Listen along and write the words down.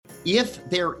If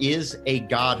there is a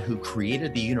God who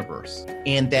created the universe,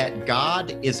 and that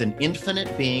God is an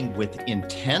infinite being with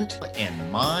intent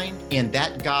and mind, and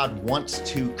that God wants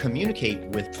to communicate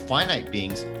with finite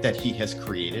beings that he has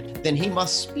created, then he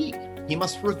must speak. He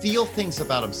must reveal things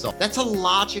about himself. That's a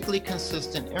logically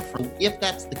consistent inference. If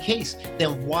that's the case,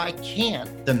 then why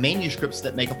can't the manuscripts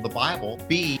that make up the Bible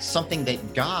be something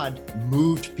that God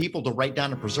moved people to write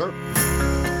down and preserve?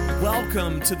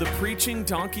 Welcome to the Preaching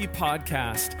Donkey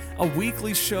Podcast, a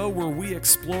weekly show where we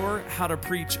explore how to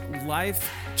preach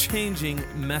life-changing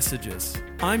messages.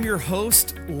 I'm your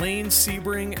host, Lane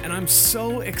Sebring, and I'm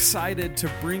so excited to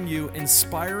bring you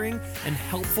inspiring and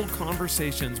helpful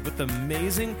conversations with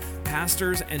amazing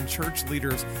pastors and church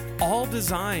leaders, all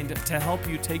designed to help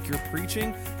you take your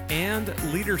preaching and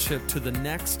leadership to the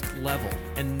next level.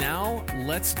 And now,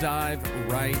 let's dive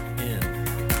right in.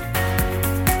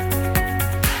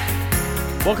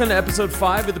 Welcome to episode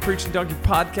 5 of the Preaching Donkey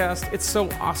Podcast. It's so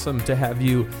awesome to have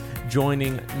you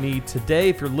joining me today.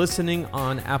 If you're listening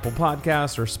on Apple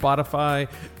Podcasts or Spotify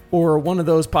or one of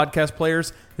those podcast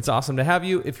players, it's awesome to have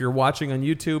you. If you're watching on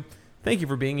YouTube, thank you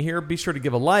for being here. Be sure to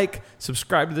give a like,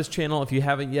 subscribe to this channel if you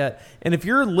haven't yet. And if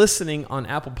you're listening on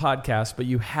Apple Podcasts, but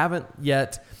you haven't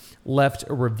yet left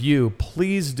a review,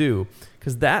 please do,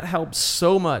 because that helps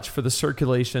so much for the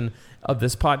circulation of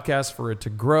this podcast, for it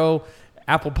to grow.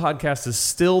 Apple Podcast is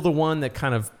still the one that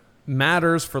kind of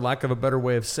matters, for lack of a better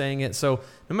way of saying it. So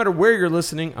no matter where you're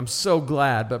listening, I'm so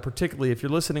glad, but particularly if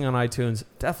you're listening on iTunes,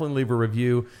 definitely leave a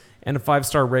review and a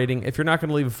 5-star rating. If you're not going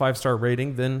to leave a 5-star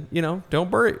rating, then,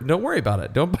 don't worry about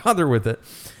it. Don't bother with it.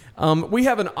 We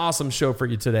have an awesome show for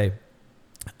you today.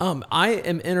 I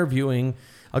am interviewing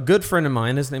a good friend of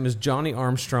mine. His name is Johnny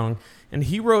Armstrong, and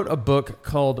he wrote a book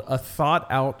called A Thought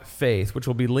Out Faith, which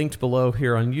will be linked below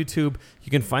here on YouTube.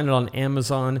 You can find it on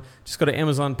Amazon. Just go to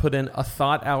Amazon, put in A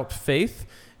Thought Out Faith,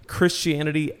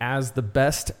 Christianity as the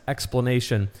Best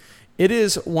Explanation. It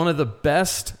is one of the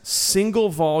best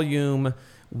single-volume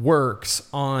works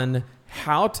on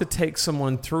how to take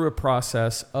someone through a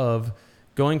process of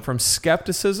going from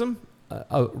skepticism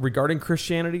regarding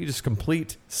Christianity, just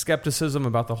complete skepticism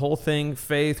about the whole thing,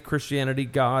 faith, Christianity,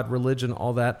 God, religion,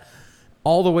 all that,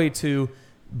 all the way to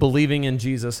believing in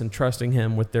Jesus and trusting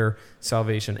him with their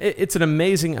salvation. It's an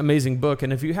amazing, amazing book.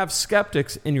 And if you have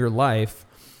skeptics in your life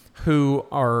who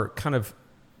are kind of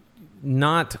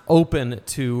not open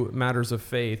to matters of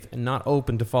faith and not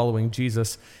open to following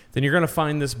Jesus, then you're going to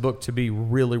find this book to be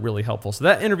really, really helpful. So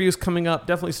that interview is coming up.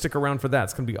 Definitely stick around for that.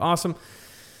 It's going to be awesome.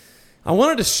 I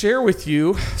wanted to share with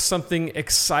you something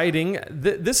exciting.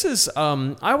 This is,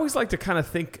 I always like to kind of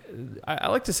I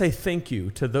like to say thank you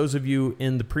to those of you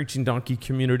in the Preaching Donkey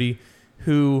community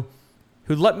who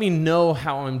let me know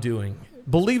how I'm doing.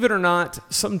 Believe it or not,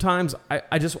 sometimes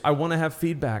I want to have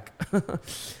feedback.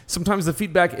 Sometimes the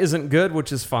feedback isn't good,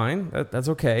 which is fine. That's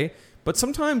okay. But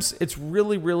sometimes it's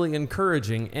really, really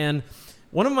encouraging. And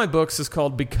one of my books is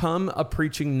called Become a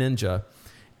Preaching Ninja.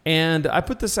 And I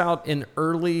put this out in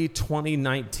early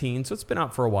 2019, so it's been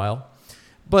out for a while.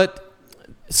 But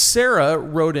Sarah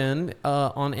wrote in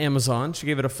on Amazon. She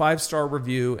gave it a 5-star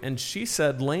review, and she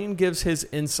said, Lane gives his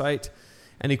insight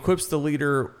and equips the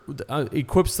reader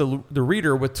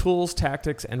with tools,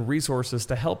 tactics, and resources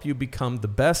to help you become the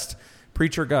best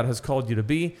preacher God has called you to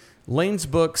be. Lane's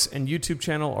books and YouTube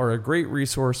channel are a great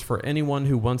resource for anyone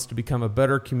who wants to become a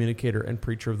better communicator and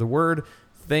preacher of the word.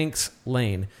 Thanks,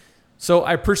 Lane. So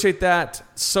I appreciate that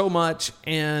so much,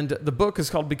 and the book is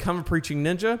called Become a Preaching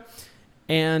Ninja,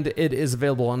 and it is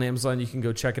available on Amazon. You can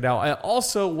go check it out. I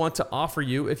also want to offer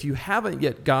you, if you haven't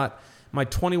yet got my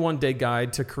 21-day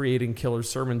guide to creating killer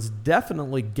sermons,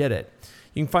 definitely get it.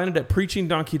 You can find it at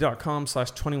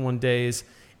preachingdonkey.com/21days,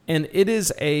 and it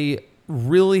is a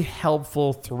really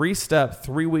helpful 3-step,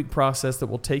 3-week process that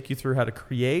will take you through how to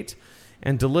create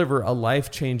and deliver a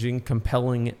life-changing,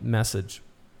 compelling message.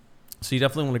 So you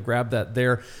definitely want to grab that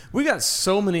there. We got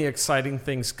so many exciting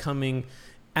things coming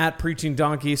at Preaching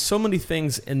Donkey, so many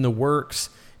things in the works.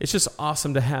 It's just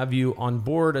awesome to have you on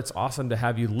board. It's awesome to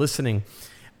have you listening.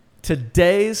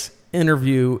 Today's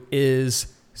interview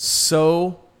is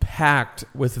so packed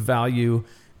with value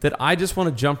that I just want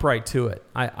to jump right to it.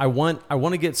 I want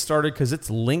to get started because it's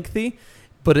lengthy,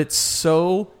 but it's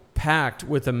so packed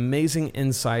with amazing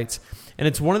insights. And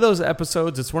it's one of those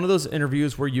episodes, it's one of those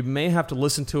interviews where you may have to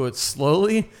listen to it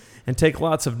slowly and take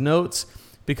lots of notes,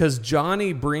 because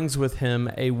Johnny brings with him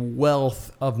a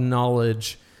wealth of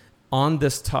knowledge on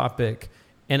this topic,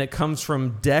 and it comes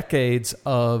from decades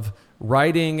of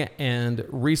writing and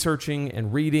researching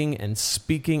and reading and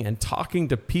speaking and talking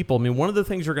to people. I mean, one of the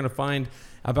things you're going to find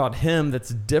about him that's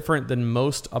different than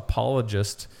most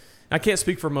apologists I can't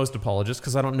speak for most apologists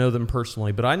because I don't know them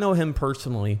personally, but I know him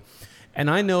personally. And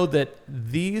I know that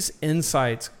these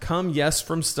insights come, yes,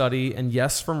 from study, and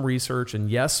yes, from research, and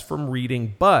yes, from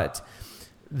reading, but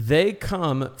they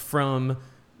come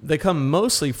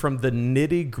mostly from the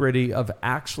nitty-gritty of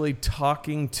actually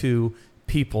talking to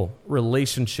people,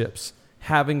 relationships,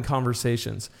 having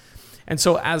conversations. And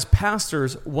so as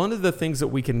pastors, one of the things that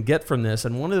we can get from this,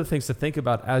 and one of the things to think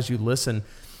about as you listen,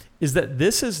 is that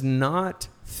this is not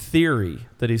theory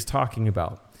that he's talking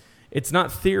about. It's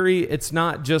not theory. It's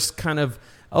not just kind of,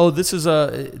 this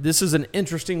is an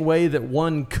interesting way that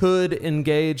one could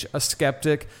engage a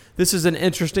skeptic. This is an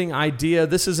interesting idea.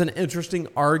 This is an interesting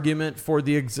argument for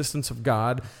the existence of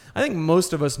God. I think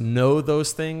most of us know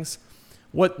those things.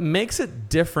 What makes it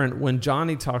different when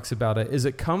Johnny talks about it is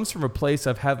it comes from a place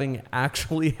of having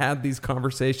actually had these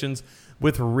conversations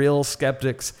with real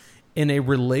skeptics in a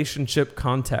relationship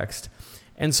context.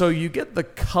 And so you get the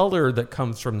color that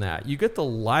comes from that. You get the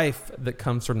life that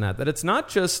comes from that. That it's not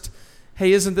just,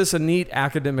 hey, isn't this a neat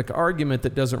academic argument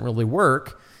that doesn't really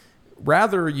work?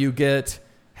 Rather, you get,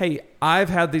 hey, I've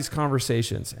had these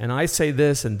conversations, and I say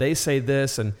this, and they say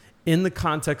this, and in the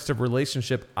context of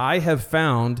relationship, I have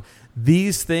found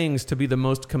these things to be the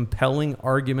most compelling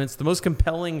arguments, the most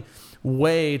compelling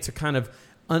way to kind of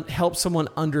help someone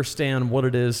understand what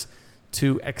it is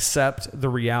to accept the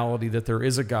reality that there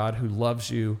is a God who loves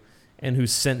you and who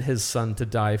sent his son to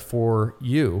die for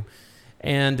you.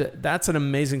 And that's an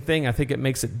amazing thing. I think it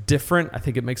makes it different. I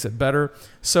think it makes it better.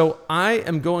 So I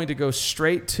am going to go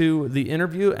straight to the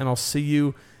interview, and I'll see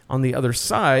you on the other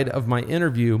side of my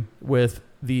interview with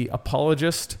the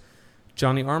apologist,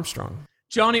 Johnny Armstrong.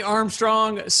 Johnny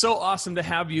Armstrong, so awesome to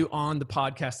have you on the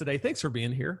podcast today. Thanks for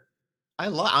being here.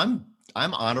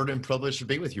 I'm honored and privileged to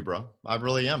be with you, bro. I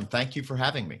really am. Thank you for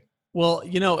having me. Well,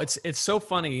 it's so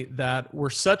funny that we're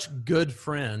such good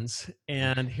friends,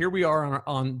 and here we are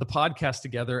on the podcast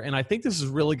together. And I think this is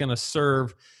really going to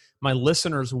serve my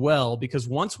listeners well, because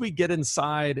once we get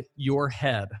inside your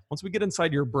head, once we get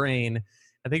inside your brain,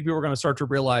 I think people are going to start to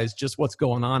realize just what's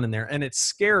going on in there. And it's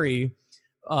scary,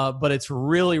 but it's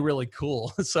really, really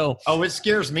cool. So, it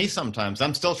scares me sometimes.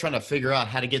 I'm still trying to figure out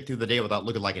how to get through the day without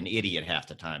looking like an idiot half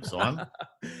the time. So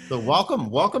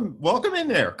welcome in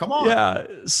there. Come on. Yeah.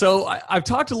 So I've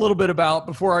talked a little bit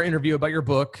before our interview about your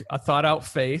book, A Thought Out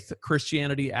Faith,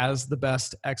 Christianity as the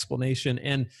Best Explanation.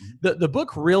 And the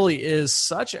book really is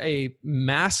such a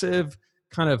massive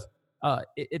kind of,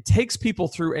 it takes people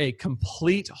through a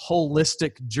complete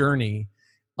holistic journey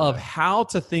of how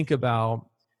to think about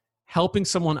helping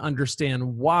someone understand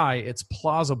why it's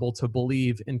plausible to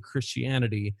believe in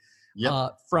Christianity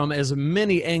from as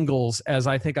many angles as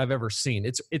I think I've ever seen.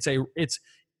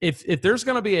 If there's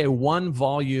going to be a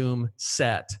 1-volume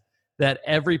set that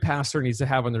every pastor needs to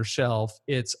have on their shelf,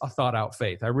 it's A Thought Out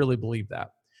Faith. I really believe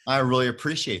that. I really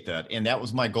appreciate that. And that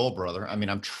was my goal, brother. I mean,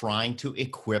 I'm trying to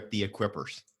equip the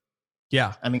equippers.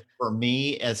 Yeah. I mean, for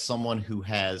me, as someone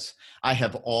I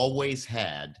have always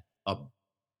had a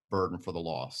burden for the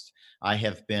lost. I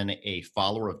have been a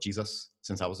follower of Jesus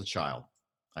since I was a child.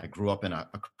 I grew up in a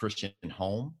Christian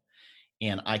home,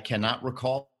 and I cannot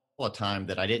recall a time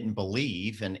that I didn't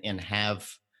believe and have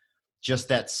just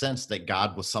that sense that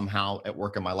God was somehow at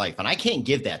work in my life. And I can't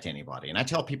give that to anybody. And I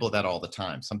tell people that all the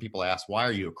time. Some people ask, why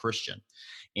are you a Christian?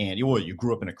 And you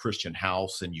grew up in a Christian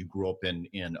house and you grew up in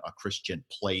a Christian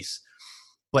place.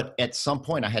 But at some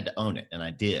point I had to own it, and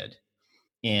I did.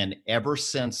 And ever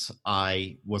since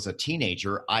I was a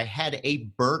teenager, I had a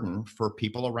burden for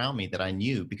people around me that I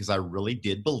knew, because I really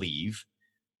did believe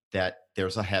that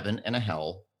there's a heaven and a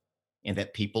hell and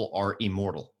that people are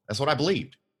immortal. That's what I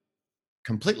believed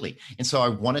completely. And so I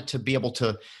wanted to be able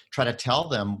to try to tell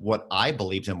them what I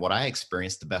believed and what I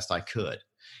experienced the best I could.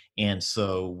 And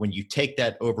so when you take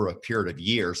that over a period of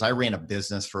years, I ran a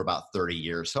business for about 30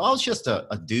 years. So I was just a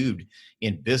dude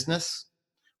in business,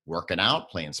 working out,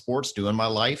 playing sports, doing my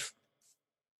life,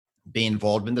 being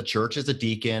involved in the church as a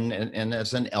deacon and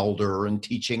as an elder and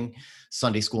teaching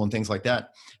Sunday school and things like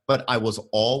that. But I was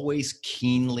always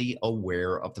keenly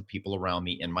aware of the people around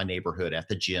me in my neighborhood, at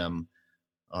the gym,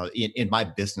 in my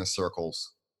business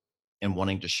circles, and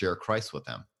wanting to share Christ with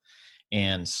them.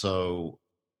 And so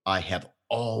I have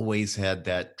always had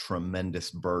that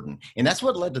tremendous burden. And that's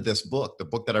what led to this book, the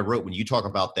book that I wrote. When you talk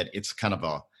about that, it's kind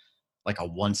of like a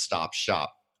one-stop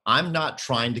shop. I'm not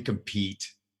trying to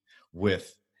compete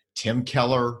with Tim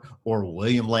Keller or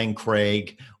William Lane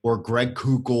Craig or Greg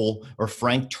Koukl or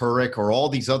Frank Turek or all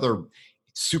these other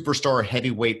superstar,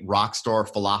 heavyweight, rock star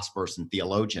philosophers and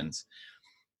theologians.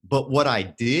 But what I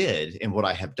did and what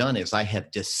I have done is I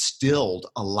have distilled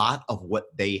a lot of what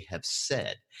they have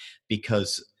said,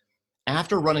 because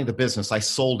after running the business, I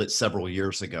sold it several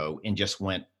years ago and just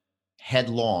went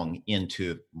headlong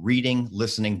into reading,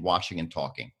 listening, watching, and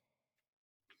talking.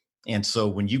 And so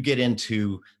when you get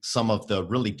into some of the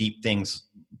really deep things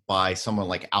by someone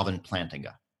like Alvin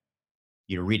Plantinga,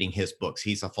 reading his books.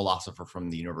 He's a philosopher from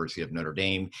the University of Notre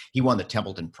Dame. He won the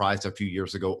Templeton Prize a few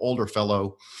years ago, older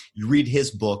fellow. You read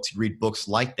his books, you read books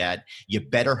like that, you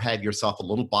better have yourself a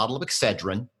little bottle of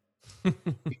Excedrin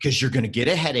because you're going to get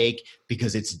a headache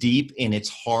because it's deep and it's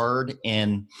hard.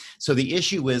 And so the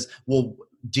issue is, well,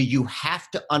 do you have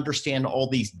to understand all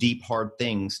these deep, hard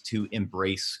things to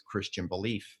embrace Christian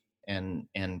belief and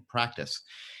practice?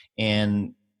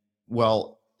 And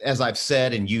well, as I've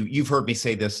said, and you've heard me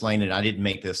say this, Lane, and I didn't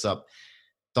make this up,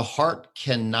 the heart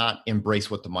cannot embrace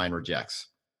what the mind rejects.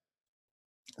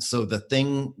 So the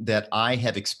thing that I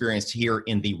have experienced here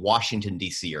in the Washington,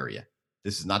 D.C. area,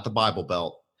 this is not the Bible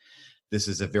Belt. This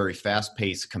is a very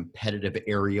fast-paced, competitive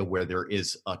area where there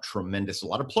is a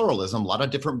lot of pluralism, a lot of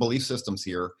different belief systems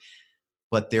here,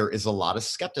 but there is a lot of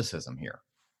skepticism here.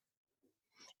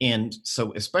 And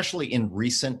so especially in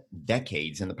recent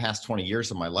decades, in the past 20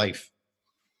 years of my life,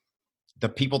 the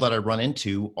people that I run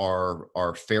into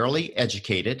are fairly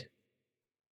educated,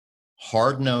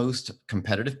 hard-nosed,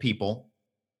 competitive people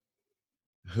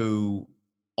who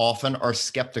often are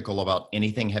skeptical about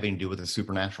anything having to do with the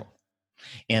supernatural.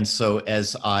 And so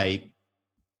as I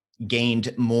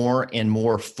gained more and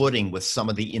more footing with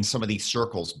in some of these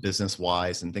circles,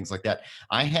 business-wise and things like that,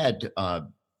 I had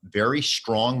very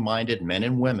strong-minded men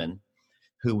and women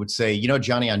who would say,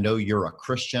 Johnny, I know you're a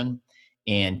Christian,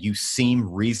 and you seem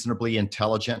reasonably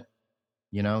intelligent.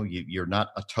 You're not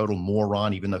a total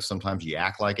moron, even though sometimes you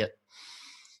act like it.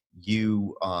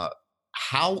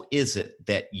 How is it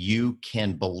that you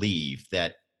can believe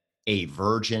that a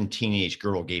virgin teenage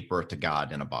girl gave birth to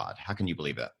God in a bod? How can you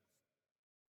believe that?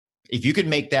 If you could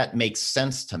make that make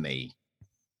sense to me,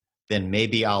 then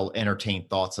maybe I'll entertain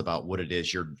thoughts about what it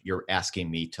is you're asking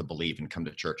me to believe and come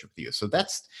to church with you. So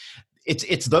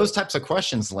it's those types of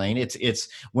questions, Lane. It's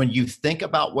when you think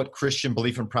about what Christian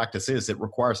belief and practice is, it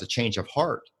requires a change of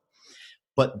heart.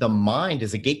 But the mind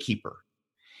is a gatekeeper.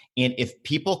 And if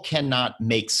people cannot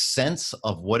make sense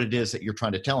of what it is that you're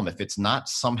trying to tell them, if it's not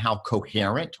somehow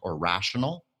coherent or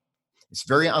rational, it's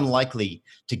very unlikely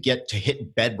to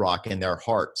hit bedrock in their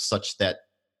heart such that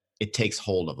it takes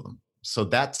hold of them. So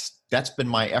that's been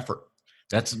my effort.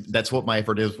 That's what my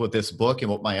effort is with this book,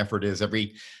 and what my effort is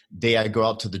every day I go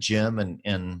out to the gym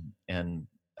and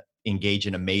engage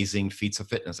in amazing feats of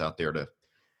fitness out there to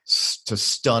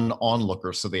stun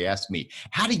onlookers. So they ask me,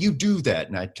 how do you do that?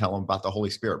 And I tell them about the Holy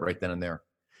Spirit right then and there.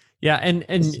 Yeah. And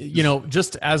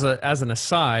just as an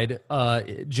aside,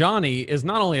 Johnny is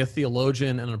not only a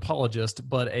theologian and an apologist,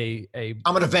 but I'm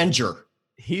an avenger.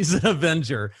 He's an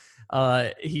avenger.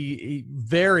 He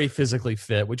very physically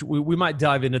fit, which we might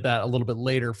dive into that a little bit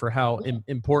later for how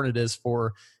important it is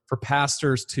for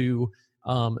pastors to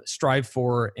strive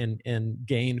for and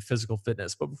gain physical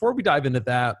fitness. But before we dive into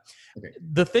that, okay,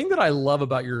 the thing that I love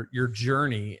about your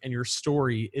journey and your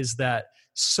story is that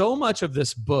so much of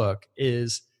this book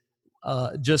is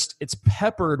it's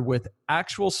peppered with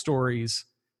actual stories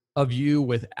of you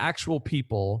with actual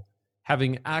people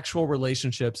having actual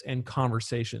relationships and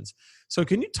conversations. So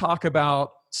can you talk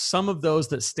about some of those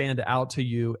that stand out to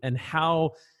you and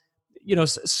how,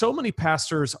 so many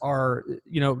pastors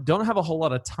don't have a whole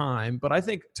lot of time, but I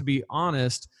think, to be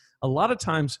honest, a lot of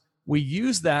times we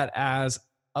use that as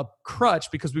a crutch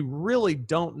because we really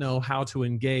don't know how to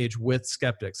engage with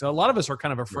skeptics. So a lot of us are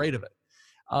kind of afraid of it.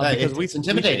 Because it's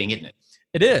intimidating, isn't it?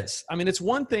 It is. I mean, it's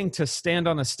one thing to stand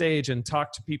on a stage and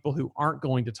talk to people who aren't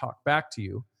going to talk back to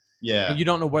you. Yeah. And you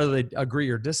don't know whether they agree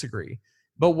or disagree.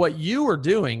 But what you are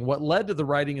doing, what led to the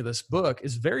writing of this book,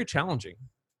 is very challenging.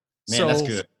 Man, that's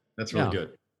good. That's really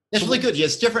good. It's really good. Yeah,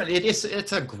 it's different.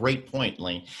 It's a great point,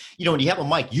 Lane. When you have a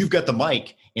mic, you've got the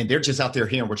mic, and they're just out there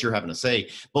hearing what you're having to say.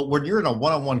 But when you're in a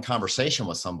one-on-one conversation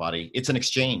with somebody, it's an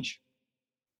exchange.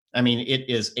 I mean,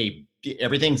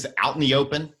 everything's out in the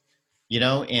open,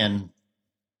 and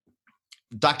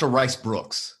Dr. Rice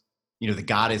Brooks, the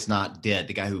God is not dead,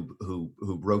 the guy who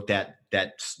wrote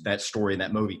that story in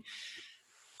that movie.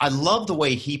 I love the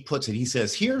way he puts it. He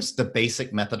says, here's the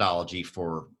basic methodology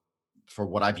for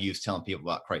what I've used telling people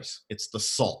about Christ. It's the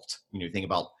salt. Think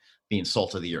about being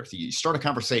salt of the earth. You start a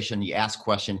conversation, you ask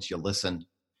questions, you listen,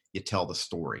 you tell the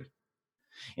story.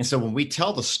 And so when we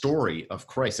tell the story of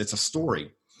Christ, it's a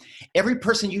story. Every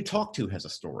person you talk to has a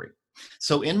story.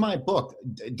 So in my book,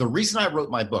 the reason I wrote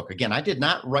my book, again, I did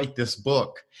not write this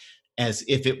book as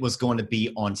if it was going to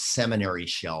be on seminary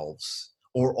shelves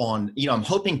or on, I'm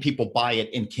hoping people buy it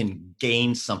and can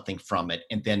gain something from it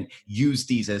and then use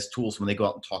these as tools when they go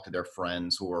out and talk to their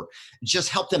friends, or just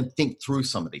help them think through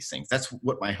some of these things. That's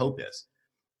what my hope is.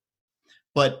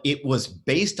 But it was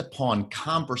based upon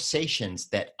conversations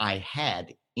that I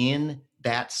had in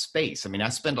that space. I mean, I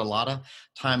spend a lot of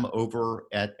time over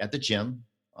at the gym.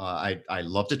 I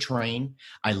love to train.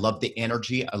 I love the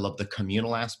energy. I love the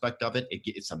communal aspect of it.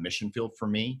 It's a mission field for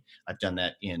me. I've done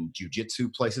that in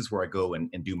jujitsu places where I go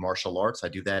and do martial arts. I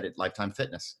do that at Lifetime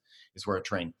Fitness is where I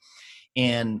train.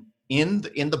 And in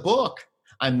the book,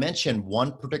 I mentioned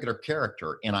one particular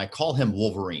character, and I call him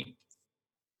Wolverine.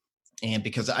 And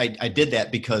because I did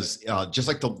that because just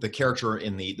like the character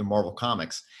in the Marvel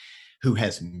Comics, who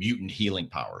has mutant healing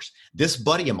powers. This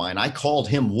buddy of mine, I called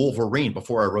him Wolverine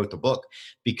before I wrote the book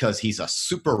because he's a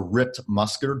super ripped,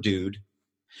 muscular dude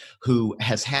who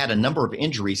has had a number of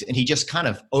injuries, and he just kind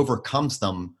of overcomes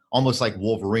them almost like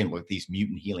Wolverine with these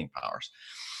mutant healing powers.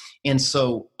 And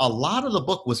so a lot of the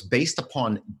book was based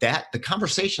upon that, the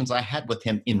conversations I had with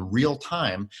him in real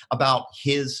time about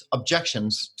his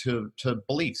objections to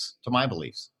beliefs, to my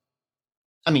beliefs.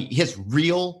 I mean, his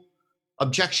real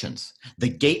objections. The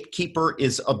gatekeeper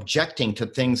is objecting to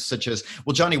things such as,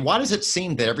 well, Johnny, why does it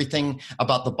seem that everything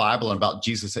about the Bible and about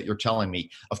Jesus that you're telling me,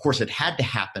 of course, it had to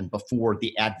happen before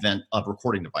the advent of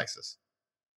recording devices?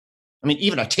 I mean,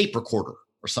 even a tape recorder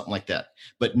or something like that,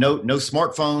 but no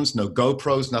smartphones, no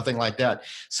GoPros, nothing like that.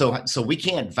 So we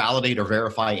can't validate or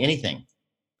verify anything,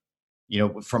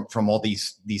 from all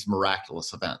these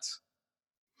miraculous events.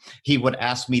 He would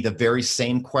ask me the very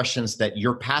same questions that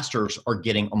your pastors are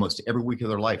getting almost every week of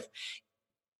their life.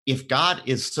 If God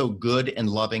is so good and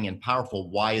loving and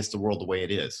powerful, why is the world the way it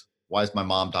is? Why is my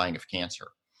mom dying of cancer?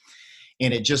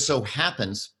 And it just so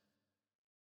happens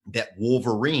that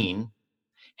Wolverine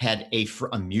had a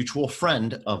mutual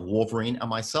friend of Wolverine and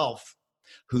myself,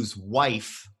 whose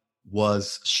wife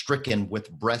was stricken with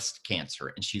breast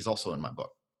cancer, and she's also in my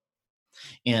book.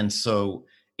 And so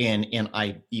And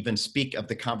I even speak of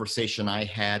the conversation I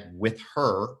had with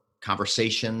her,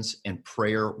 conversations and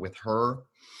prayer with her.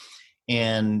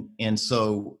 And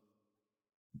so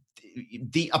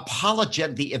the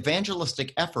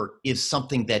evangelistic effort is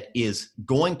something that is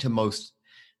going to most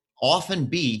often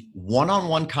be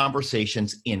one-on-one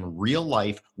conversations in real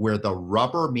life where the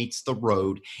rubber meets the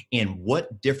road. And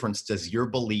what difference does your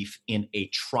belief in a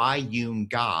triune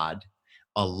God,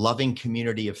 a loving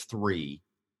community of three,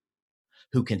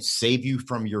 who can save you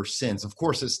from your sins? Of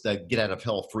course, it's the get out of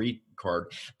hell free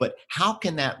card, but how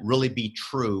can that really be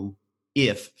true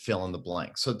if fill in the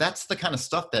blank? So that's the kind of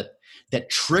stuff that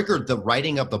triggered the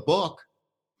writing of the book,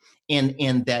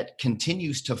 and that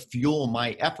continues to fuel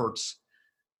my efforts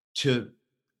to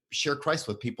share Christ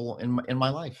with people in my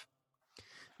life.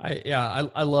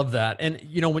 I love that. And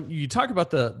when you talk about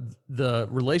the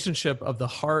relationship of the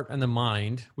heart and the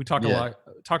mind, we talk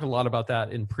a lot about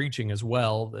that in preaching as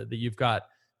well, that you've got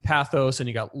pathos and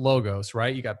you got logos,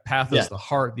 right? You got pathos, the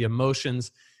heart, the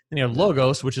emotions, and you have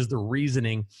logos, which is the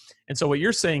reasoning. And so what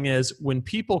you're saying is when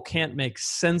people can't make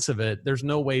sense of it, there's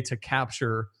no way to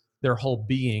capture their whole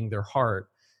being, their heart.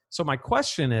 So my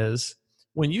question is,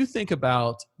 when you think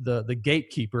about the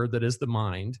gatekeeper that is the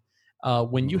mind,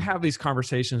 when you have these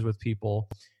conversations with people,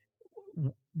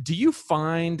 do you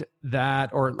find that,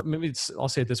 or maybe I'll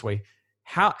say it this way,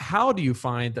 how do you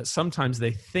find that sometimes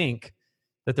they think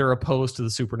that they're opposed to the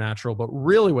supernatural, but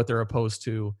really what they're opposed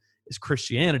to is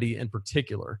Christianity in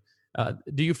particular?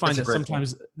 Do you find that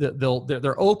sometimes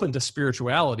they're open to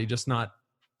spirituality, just not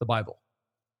the Bible?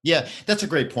 Yeah, that's a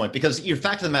great point, because your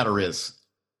fact of the matter is,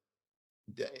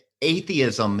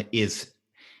 atheism is,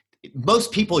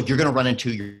 most people you're going to run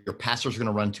into, your pastors are going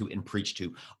to run into and preach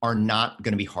to, are not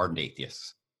going to be hardened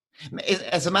atheists.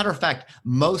 As a matter of fact,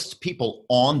 most people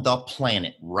on the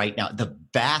planet right now, the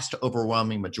vast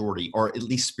overwhelming majority, are at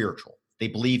least spiritual. They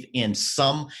believe in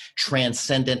some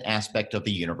transcendent aspect of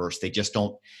the universe. They just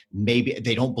don't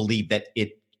believe that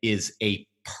it is a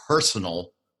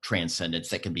personal transcendence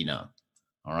that can be known.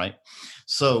 All right.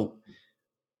 So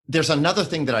there's another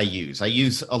thing that I use. I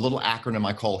use a little acronym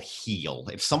I call HEAL.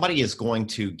 If somebody is going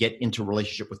to get into a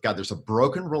relationship with God, there's a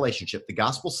broken relationship. The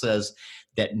gospel says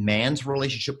that man's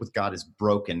relationship with God is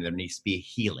broken. There needs to be a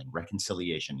healing.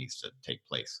 Reconciliation needs to take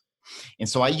place. And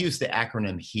so I use the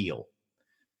acronym HEAL.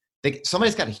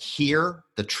 Somebody's got to hear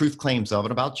the truth claims of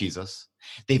and about Jesus.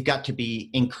 They've got to be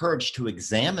encouraged to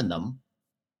examine them.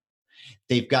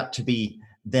 They've got to be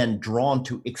then drawn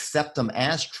to accept them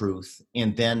as truth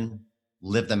and then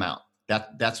live them out.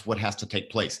 That's what has to take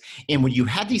place. And when you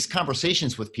have these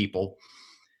conversations with people,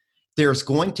 there's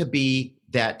going to be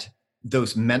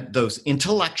those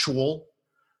intellectual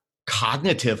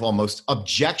cognitive almost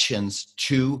objections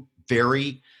to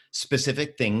very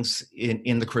specific things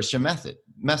in the Christian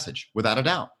message, without a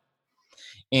doubt.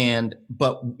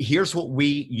 But here's what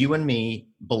you and me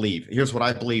believe. Here's what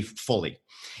I believe fully,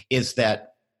 is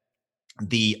that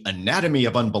the anatomy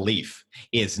of unbelief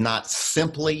is not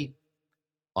simply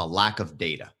a lack of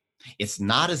data. It's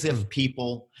not as if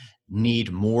people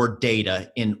need more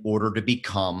data in order to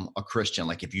become a Christian.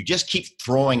 Like if you just keep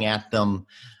throwing at them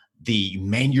the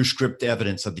manuscript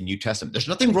evidence of the New Testament, there's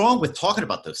nothing wrong with talking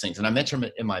about those things. And I mentioned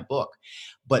it in my book,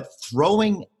 but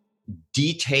throwing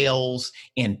details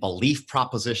and belief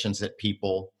propositions at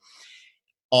people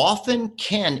often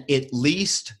can at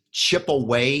least chip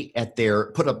away at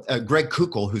their, Greg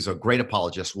Kuchel, who's a great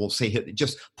apologist, will say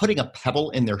just putting a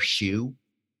pebble in their shoe.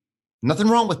 Nothing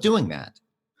wrong with doing that.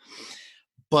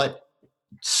 But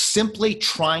simply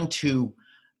trying to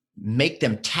make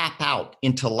them tap out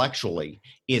intellectually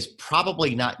is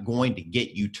probably not going to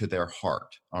get you to their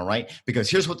heart, all right? Because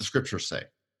here's what the scriptures say.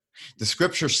 The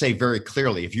scriptures say very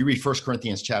clearly, if you read 1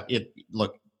 Corinthians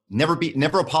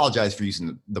never apologize for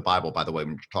using the Bible, by the way,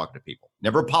 when you're talking to people.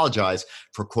 Never apologize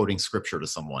for quoting scripture to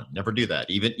someone. Never do that.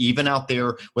 Even out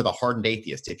there with a hardened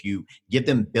atheist, if you give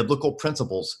them biblical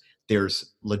principles,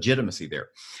 there's legitimacy there.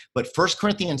 But 1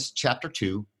 Corinthians chapter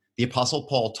 2, the Apostle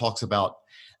Paul talks about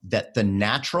that the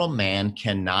natural man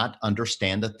cannot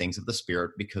understand the things of the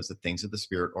Spirit because the things of the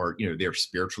Spirit are, they're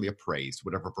spiritually appraised,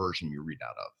 whatever version you read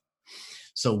out of.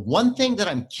 So one thing that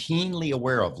I'm keenly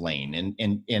aware of, Lane,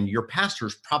 and your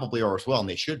pastors probably are as well, and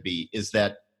they should be, is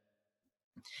that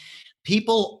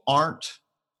people aren't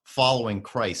following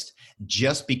Christ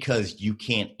just because you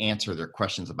can't answer their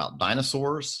questions about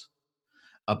dinosaurs,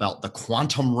 about the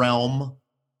quantum realm,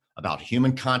 about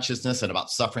human consciousness, and about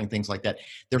suffering, things like that.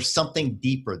 There's something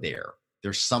deeper there.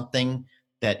 There's something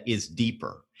that is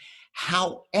deeper.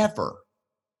 However,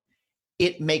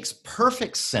 it makes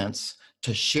perfect sense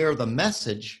to share the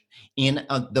message in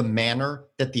the manner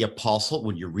that the apostle,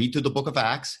 when you read through the book of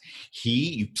Acts,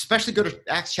 you especially go to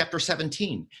Acts chapter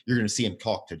 17, you're going to see him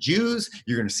talk to Jews,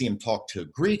 you're going to see him talk to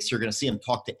Greeks, you're going to see him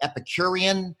talk to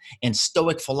Epicurean and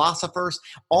Stoic philosophers,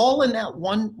 all in that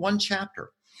one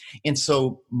chapter. And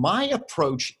so my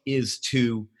approach is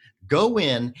to go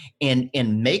in and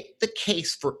make the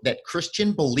case for that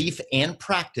Christian belief and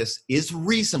practice is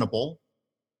reasonable,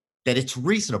 that it's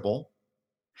reasonable,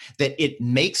 that it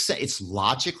makes sense, it's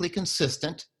logically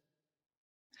consistent,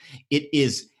 it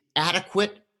is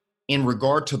adequate in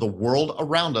regard to the world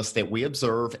around us that we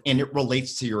observe, and it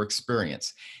relates to your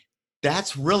experience.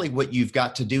 That's really what you've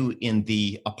got to do in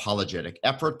the apologetic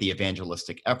effort, the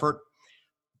evangelistic effort.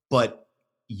 But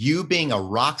you being a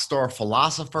rock star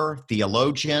philosopher,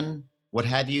 theologian, what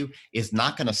have you, is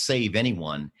not going to save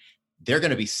anyone. They're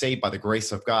going to be saved by the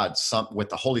grace of God, with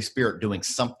the Holy Spirit doing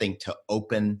something to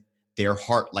open their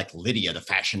heart, like Lydia, the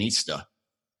fashionista,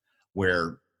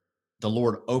 where the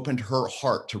Lord opened her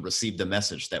heart to receive the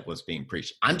message that was being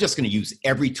preached. I'm just going to use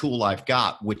every tool I've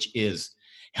got, which is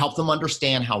help them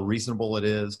understand how reasonable it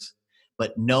is,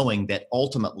 but knowing that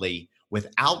ultimately,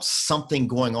 without something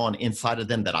going on inside of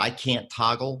them that I can't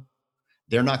toggle,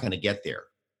 they're not going to get there.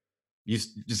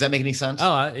 Does that make any sense?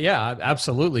 Oh, yeah,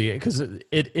 absolutely. Because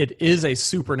it is a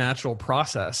supernatural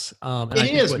process.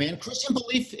 It is, man. Christian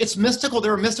belief, it's mystical.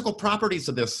 There are mystical properties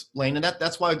of this, Lane. And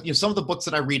that's why some of the books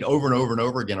that I read over and over and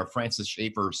over again are Francis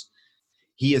Schaeffer's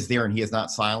He Is There and He Is Not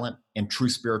Silent and True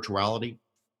Spirituality.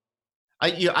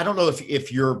 I don't know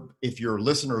if your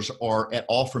listeners are at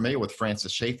all familiar with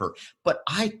Francis Schaeffer, but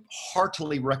I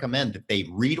heartily recommend that they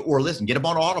read or listen, get them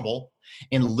on Audible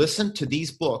and listen to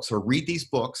these books or read these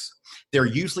books. They're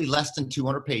usually less than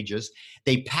 200 pages.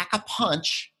 They pack a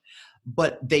punch,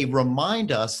 but they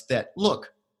remind us that,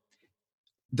 look,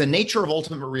 the nature of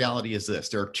ultimate reality is this.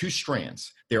 There are two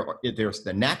strands. There's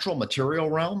the natural material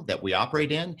realm that we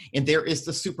operate in, and there is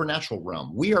the supernatural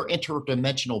realm. We are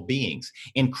interdimensional beings,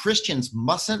 and Christians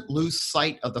mustn't lose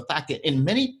sight of the fact that, and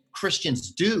many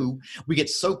Christians do, we get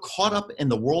so caught up in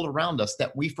the world around us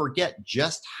that we forget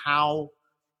just how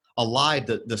alive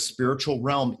the spiritual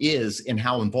realm is and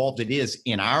how involved it is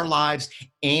in our lives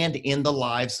and in the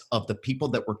lives of the people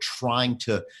that we're trying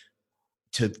to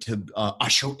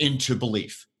usher into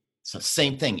belief. It's the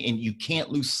same thing, and you can't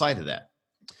lose sight of that.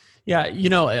 Yeah,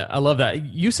 I love that.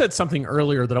 You said something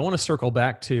earlier that I want to circle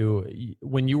back to.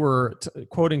 When you were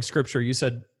quoting scripture, you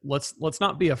said, let's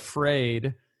not be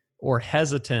afraid or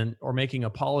hesitant or making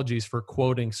apologies for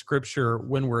quoting scripture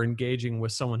when we're engaging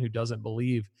with someone who doesn't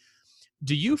believe.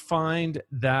 Do you find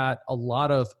that a lot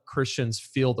of Christians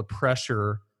feel the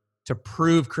pressure to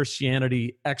prove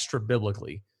Christianity extra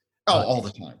biblically? Oh, all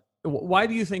the time. why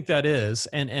do you think that is?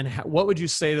 And what would you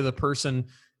say to the person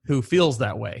who feels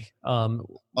that way?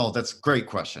 Oh, that's a great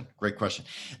question. Great question.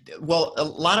 Well, a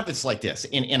lot of it's like this.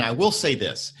 And I will say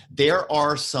this. There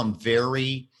are some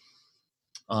very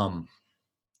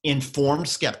informed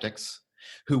skeptics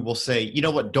who will say, you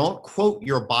know what, don't quote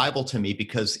your Bible to me,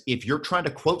 because if you're trying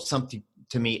to quote something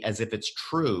to me as if it's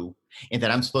true and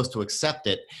that I'm supposed to accept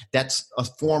it, that's a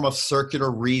form of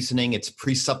circular reasoning. It's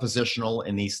presuppositional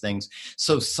in these things.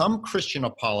 So some Christian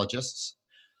apologists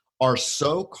are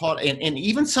so caught, and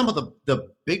even some of the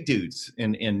big dudes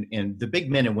and the big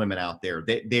men and women out there,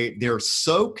 they're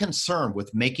so concerned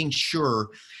with making sure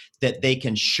that they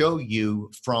can show you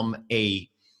from a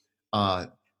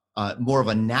more of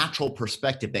a natural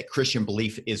perspective that Christian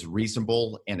belief is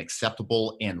reasonable and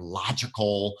acceptable and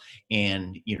logical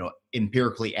and,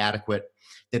 empirically adequate,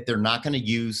 that they're not going to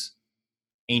use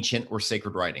ancient or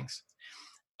sacred writings.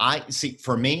 I see,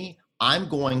 for me, I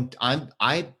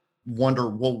wonder,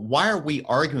 well, why are we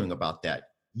arguing about that?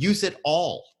 Use it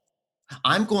all.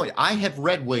 I have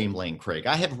read William Lane Craig.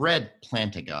 I have read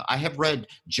Plantinga. I have read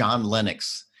John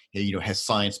Lennox, Has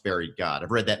Science Buried God?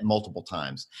 I've read that multiple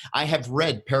times. I have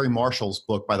read Perry Marshall's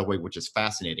book, by the way, which is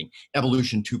fascinating,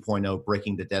 Evolution 2.0,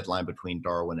 Breaking the Deadline Between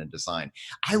Darwin and Design.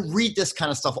 I read this kind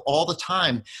of stuff all the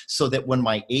time so that when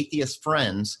my atheist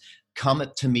friends come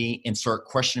to me and start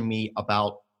questioning me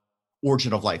about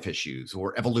origin of life issues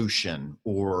or evolution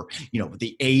or,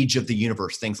 the age of the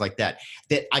universe, things like that,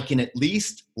 that I can at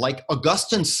least, like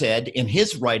Augustine said in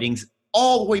his writings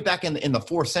all the way back in the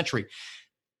 4th century,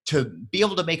 to be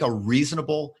able to make a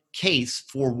reasonable case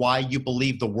for why you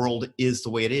believe the world is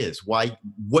the way it is, what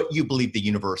you believe the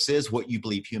universe is, what you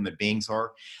believe human beings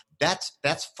are,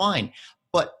 that's fine.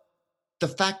 But the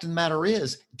fact of the matter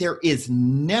is, there is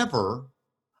never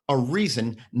a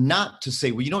reason not to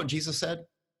say, well, you know what Jesus said?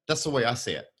 That's the way I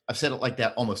say it. I've said it like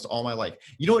that almost all my life.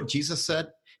 You know what Jesus said?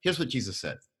 Here's what Jesus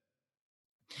said.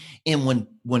 And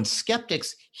when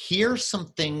skeptics hear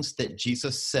some things that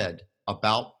Jesus said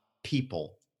about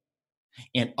people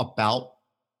and about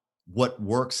what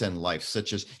works in life,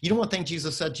 such as, one thing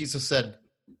Jesus said? Jesus said,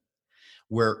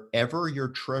 wherever your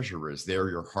treasure is, there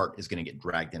your heart is going to get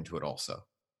dragged into it also.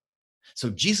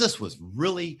 So Jesus was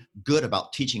really good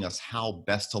about teaching us how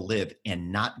best to live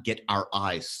and not get our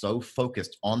eyes so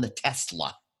focused on the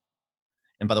Tesla.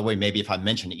 And by the way, maybe if I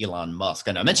mention Elon Musk,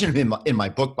 and I mentioned him in my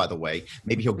book, by the way,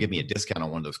 maybe he'll give me a discount on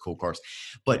one of those cool cars.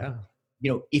 But,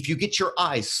 if you get your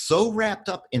eyes so wrapped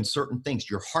up in certain things,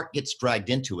 your heart gets dragged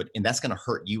into it, and that's going to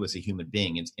hurt you as a human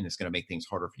being, and it's going to make things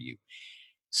harder for you.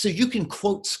 So you can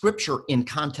quote scripture in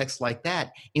context like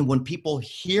that. And when people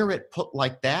hear it put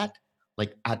like that,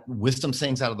 like wisdom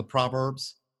sayings out of the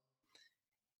Proverbs,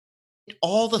 it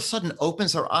all of a sudden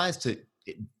opens our eyes to,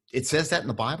 it says that in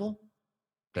the Bible.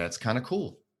 That's kind of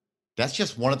cool. That's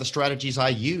just one of the strategies I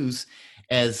use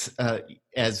as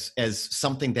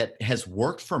something that has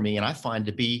worked for me, and I find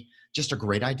to be just a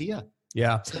great idea.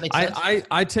 Yeah,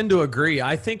 I tend to agree.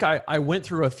 I think I went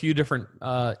through a few different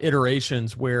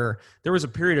iterations where there was a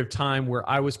period of time where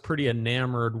I was pretty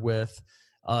enamored with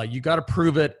you got to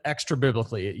prove it extra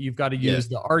biblically. You've got to use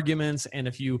the arguments, and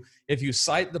if you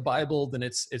cite the Bible, then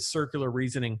it's circular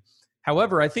reasoning.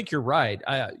 However, I think you're right.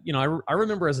 I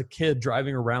remember as a kid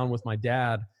driving around with my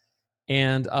dad,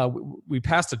 and we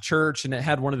passed a church, and it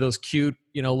had one of those cute,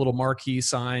 little marquee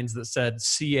signs that said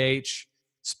 "CH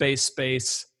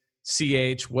space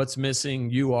CH, what's missing?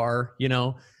 You are."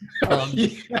 And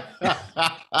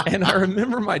I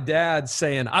remember my dad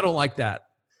saying, "I don't like that."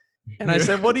 And I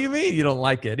said, "What do you mean you don't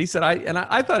like it?" He said,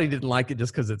 I thought he didn't like it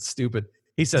just because it's stupid.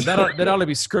 He said, that ought to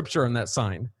be scripture on that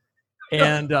sign.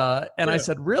 And I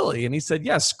said, "Really?" And he said,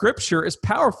 "Yeah, scripture is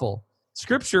powerful.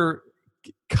 Scripture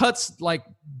cuts like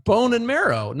bone and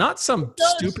marrow, not some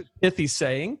stupid pithy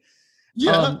saying."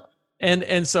 Yeah.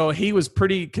 And so he was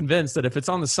pretty convinced that if it's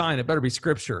on the sign, it better be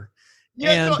scripture.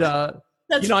 Yeah,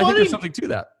 that's funny. I think there's something to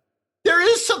that. There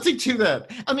is something to that.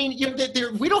 I mean,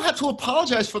 we don't have to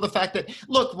apologize for the fact that,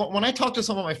 look, when I talk to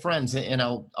some of my friends, and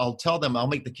I'll tell them, I'll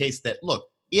make the case that, look,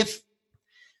 if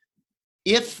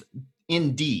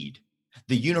indeed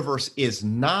the universe is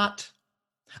not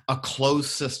a closed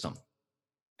system,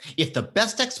 if the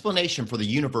best explanation for the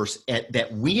universe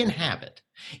that we inhabit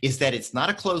is that it's not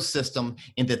a closed system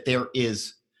and that there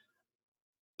is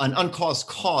an uncaused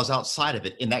cause outside of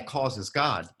it, and that cause is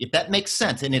God, if that makes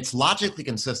sense and it's logically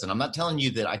consistent, I'm not telling you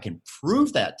that I can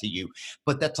prove that to you,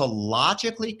 but that's a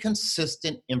logically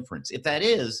consistent inference. If that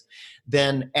is,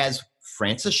 then as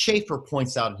Francis Schaeffer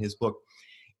points out in his book,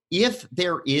 if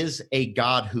there is a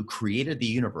God who created the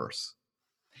universe,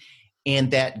 and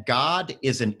that God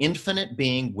is an infinite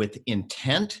being with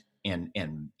intent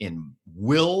and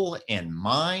will and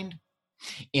mind,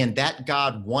 and that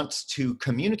God wants to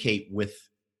communicate with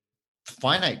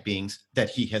finite beings that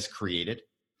he has created,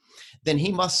 then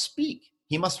he must speak.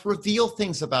 He must reveal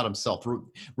things about himself,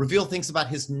 reveal things about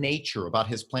his nature, about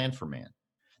his plan for man.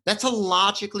 That's a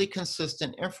logically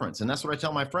consistent inference, and that's what I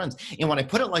tell my friends. And when I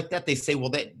put it like that, they say, "Well,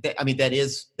 that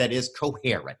is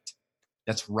coherent.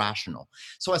 That's rational."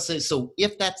 So I say, so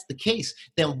if that's the case,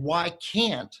 then why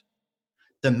can't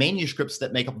the manuscripts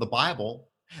that make up the Bible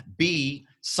be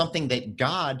something that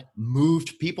God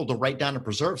moved people to write down and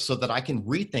preserve, so that I can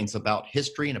read things about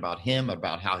history and about him,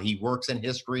 about how he works in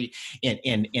history,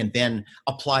 and then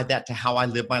apply that to how I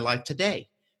live my life today?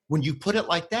 When you put it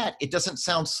like that, it doesn't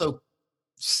sound so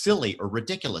silly or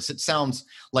ridiculous. It sounds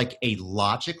like a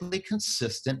logically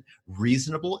consistent,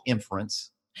 reasonable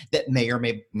inference that may or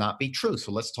may not be true.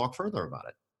 So let's talk further about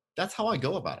it. That's how I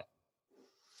go about it.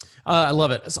 I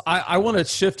love it. So I want to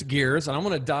shift gears, and I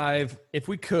want to dive, if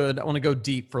we could, I want to go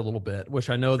deep for a little bit, which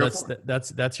I know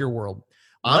that's your world.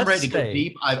 I'm ready to go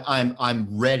deep. I'm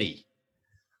ready.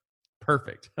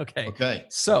 Perfect. Okay. Okay.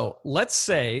 So let's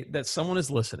say that someone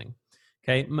is listening.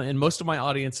 Okay. And most of my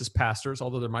audience is pastors,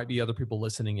 although there might be other people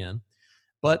listening in.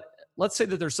 But let's say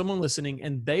that there's someone listening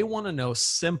and they want to know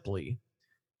simply,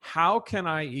 how can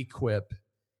I equip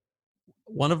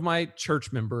one of my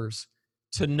church members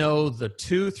to know the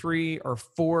 2, 3, or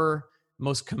 4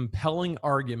 most compelling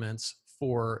arguments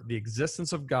for the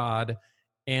existence of God,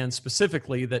 and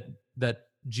specifically that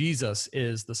Jesus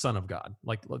is the Son of God,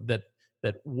 like that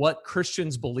what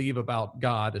Christians believe about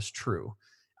God is true.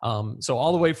 So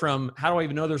all the way from how do I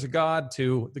even know there's a God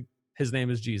to his name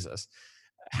is Jesus.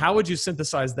 How would you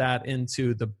synthesize that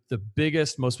into the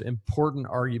biggest, most important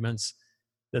arguments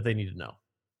that they need to know?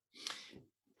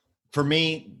 For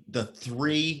me, the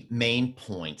 3 main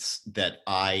points that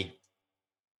I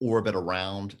orbit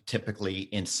around typically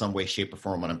in some way, shape, or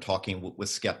form when I'm talking with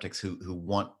skeptics who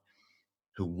want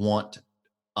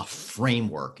a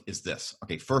framework is this.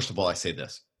 Okay, first of all, I say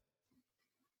this.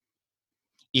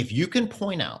 If you can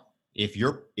point out, if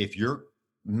your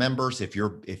members, if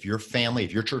your family,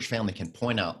 if your church family can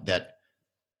point out that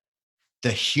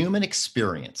the human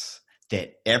experience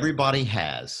that everybody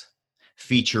has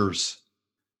features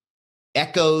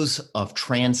echoes of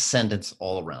transcendence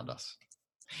all around us.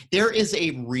 There is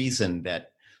a reason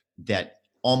that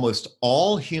almost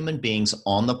all human beings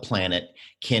on the planet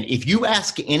can, if you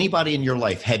ask anybody in your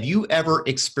life, have you ever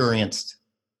experienced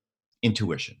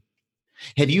intuition?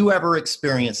 Have you ever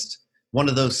experienced one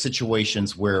of those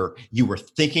situations where you were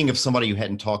thinking of somebody you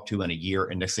hadn't talked to in a year,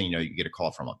 and next thing you know, you get a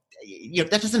call from them?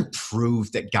 That doesn't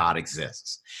prove that God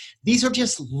exists. These are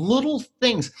just little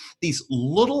things, these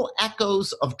little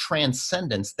echoes of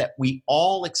transcendence that we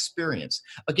all experience.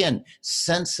 Again,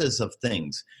 senses of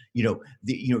things.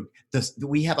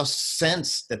 We have a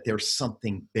sense that there's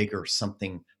something bigger,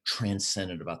 something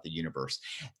transcendent about the universe.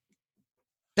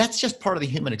 That's just part of the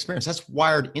human experience. That's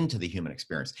wired into the human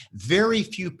experience. Very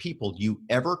few people you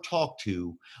ever talk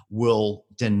to will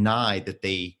deny that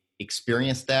they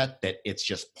experience that it's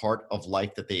just part of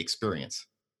life that they experience.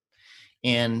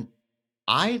 And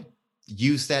I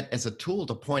use that as a tool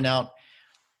to point out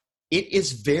it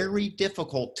is very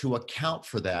difficult to account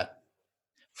for that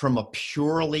from a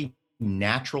purely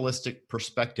naturalistic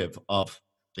perspective of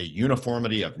the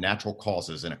uniformity of natural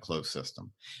causes in a closed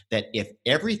system. That if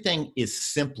everything is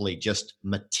simply just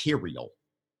material,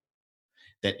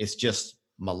 that it's just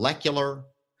molecular,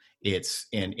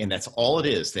 and that's all it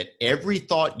is, that every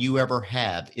thought you ever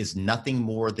have is nothing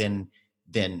more than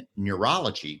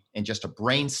neurology and just a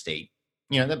brain state.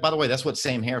 That, by the way, that's what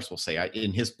Sam Harris will say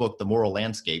in his book, The Moral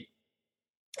Landscape,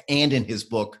 and in his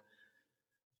book,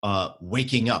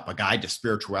 Waking Up, A Guide to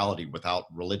Spirituality Without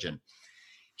Religion.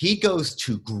 He goes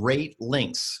to great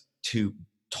lengths to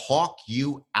talk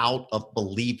you out of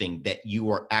believing that you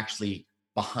are actually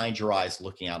behind your eyes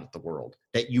looking out at the world,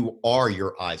 that you are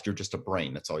your eyes, you're just a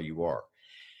brain, that's all you are.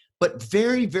 But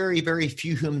very, very, very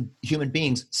few human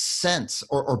beings sense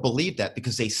or believe that,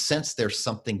 because they sense there's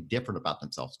something different about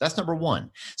themselves. That's number one.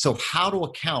 So how to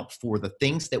account for the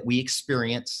things that we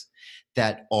experience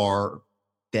that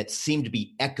seem to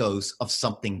be echoes of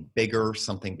something bigger,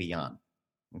 something beyond.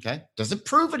 Okay? Doesn't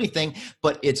prove anything,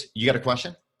 but you got a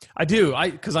question? I do.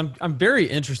 Because I'm very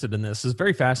interested in this. It's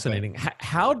very fascinating. Okay.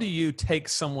 How do you take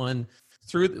someone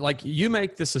through, like you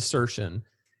make this assertion,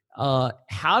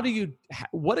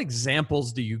 what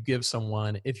examples do you give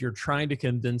someone if you're trying to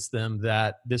convince them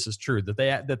that this is true,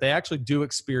 that they actually do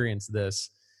experience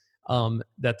this,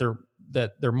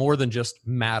 that they're more than just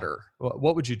matter?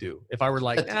 What would you do if I were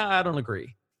like, I don't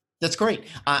agree? That's great.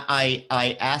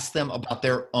 I ask them about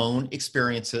their own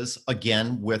experiences,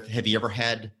 again, with, have you ever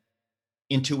had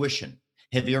intuition?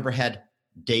 Have you ever had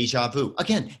deja vu?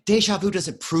 Again, deja vu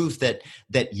doesn't prove that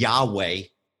Yahweh,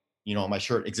 on my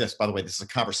shirt exists. By the way, this is a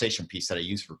conversation piece that I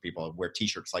use for people. I wear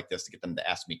t-shirts like this to get them to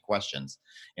ask me questions.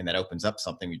 And that opens up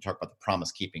something. We talk about the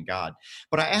promise-keeping God.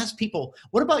 But I ask people,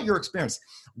 what about your experience?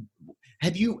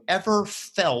 Have you ever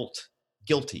felt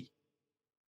guilty?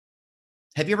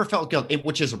 Have you ever felt guilt?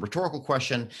 Which is a rhetorical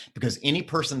question, because any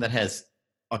person that has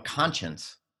a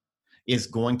conscience is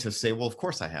going to say, well, of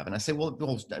course I have. And I say, well,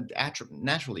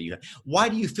 naturally you have. Why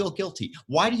do you feel guilty?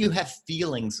 Why do you have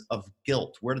feelings of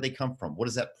guilt? Where do they come from? What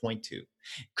does that point to?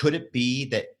 Could it be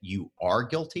that you are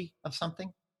guilty of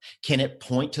something? Can it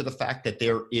point to the fact that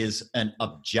there is an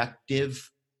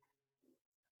objective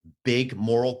big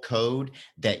moral code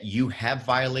that you have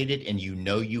violated, and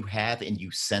you have, and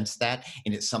you sense that,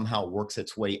 and it somehow works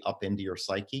its way up into your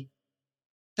psyche?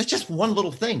 That's just one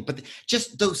little thing, but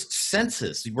just those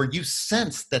senses where you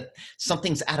sense that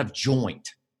something's out of joint,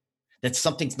 that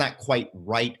something's not quite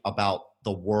right about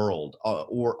the world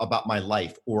or about my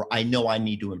life, or I know I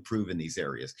need to improve in these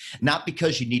areas. Not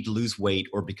because you need to lose weight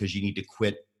or because you need to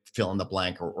quit fill in the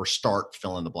blank or start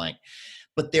fill in the blank.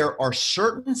 But there are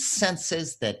certain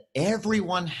senses that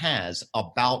everyone has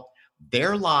about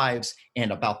their lives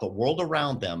and about the world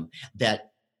around them that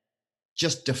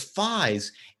just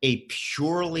defies a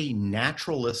purely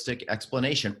naturalistic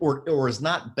explanation, or is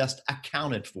not best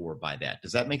accounted for by that.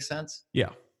 Does that make sense? Yeah,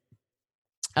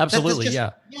 absolutely.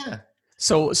 Yeah.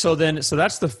 So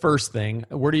that's the first thing.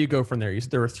 Where do you go from there? You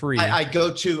said there were three. I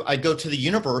go to the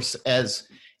universe as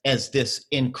this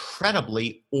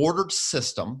incredibly ordered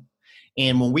system.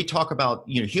 And when we talk about,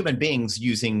 human beings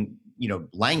using,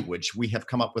 language, we have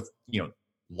come up with,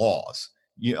 laws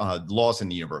in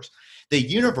the universe. The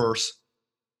universe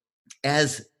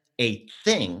as a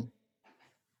thing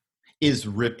is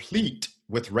replete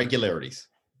with regularities.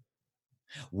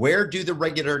 Where do the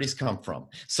regularities come from?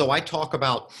 So I talk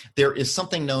about, there is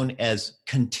something known as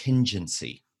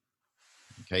contingency.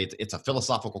 Okay, it's a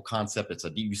philosophical concept.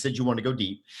 You said you want to go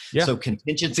deep. Yeah. So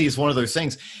contingency is one of those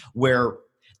things where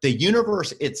the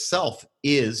universe itself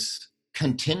is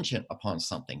contingent upon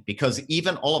something, because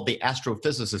even all of the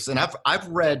astrophysicists, and I've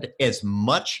read as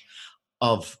much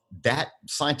of that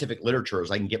scientific literature as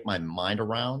I can get my mind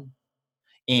around.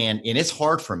 And it's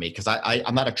hard for me because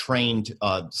I'm not a trained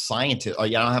scientist. I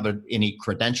don't have any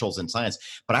credentials in science,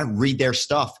 but I read their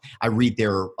stuff. I read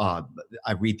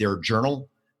their journal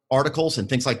articles and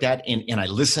things like that. And I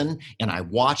listen and I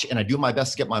watch and I do my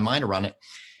best to get my mind around it.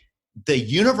 The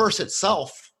universe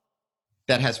itself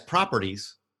that has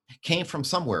properties came from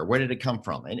somewhere. Where did it come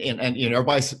from? And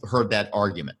everybody's heard that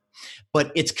argument,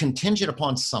 but it's contingent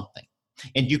upon something.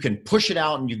 And you can push it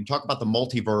out and you can talk about the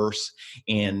multiverse,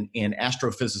 and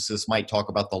astrophysicists might talk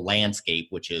about the landscape,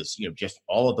 which is, just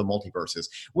all of the multiverses.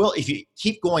 Well, if you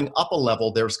keep going up a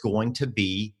level, there's going to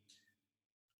be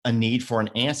a need for an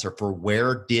answer for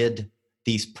where did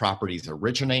these properties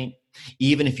originate.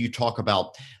 Even if you talk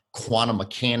about quantum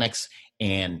mechanics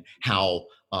and how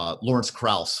Lawrence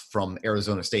Krauss from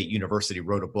Arizona State University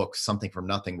wrote a book, Something from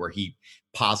Nothing, where he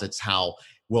posits how,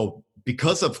 well,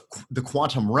 because of the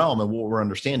quantum realm and what we're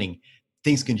understanding,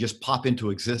 things can just pop into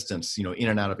existence, in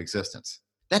and out of existence.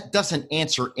 That doesn't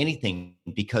answer anything,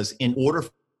 because in order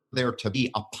for there to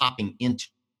be a popping into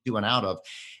and out of,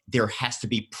 there has to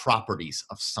be properties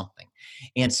of something.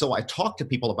 And so I talk to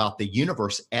people about the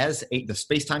universe as the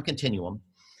space-time continuum,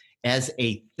 as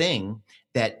a thing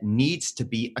that needs to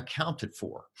be accounted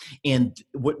for. And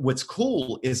what's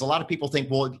cool is a lot of people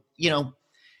think, well,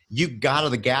 you God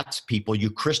of the gaps people,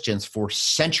 you Christians for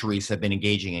centuries have been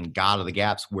engaging in God of the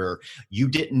gaps, where you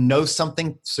didn't know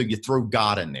something, so you throw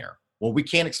God in there. Well, we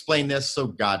can't explain this, so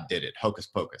God did it. Hocus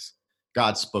pocus.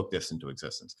 God spoke this into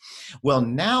existence. Well,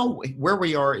 now where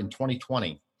we are in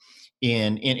 2020,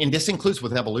 and this includes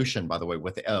with evolution, by the way,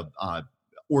 with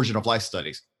origin of life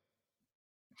studies,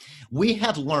 we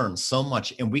have learned so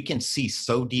much, and we can see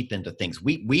so deep into things.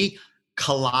 We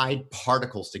collide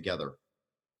particles together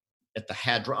at the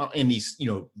hadron in these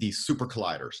super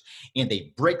colliders, and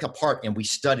they break apart, and we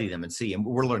study them and see, and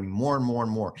we're learning more and more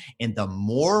and more. And the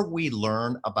more we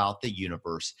learn about the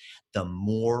universe, the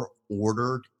more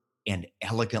ordered and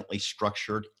elegantly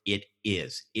structured it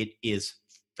is. It is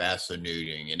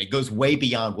fascinating, and it goes way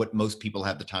beyond what most people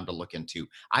have the time to look into.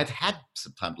 I've had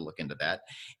some time to look into that,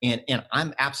 and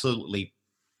I'm absolutely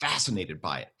fascinated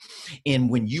by it. And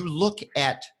when you look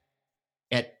at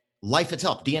life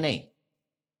itself, DNA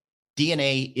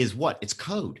is what? It's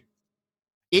code.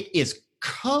 It is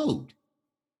code.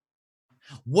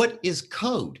 What is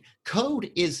code?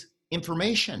 Code is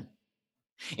information.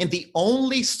 And the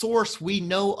only source we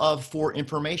know of for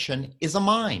information is a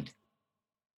mind.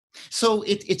 So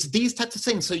it's these types of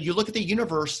things. So you look at the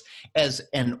universe as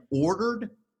an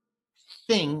ordered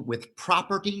thing with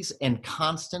properties and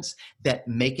constants that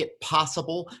make it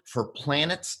possible for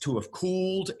planets to have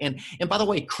cooled. And by the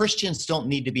way, Christians don't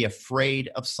need to be afraid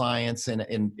of science. And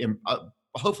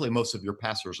hopefully most of your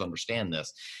pastors understand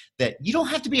this, that you don't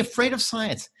have to be afraid of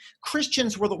science.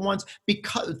 Christians were the ones,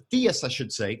 because theists, I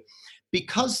should say,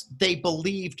 because they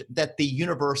believed that the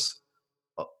universe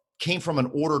came from an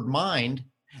ordered mind.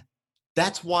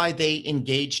 That's why they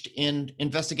engaged in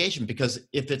investigation, because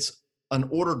if it's an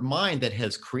ordered mind that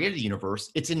has created the universe,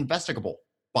 it's investigable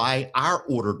by our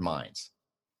ordered minds.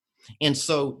 And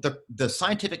so the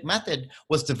scientific method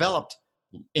was developed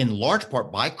in large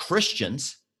part by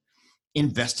Christians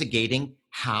investigating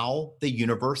how the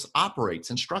universe operates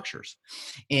and structures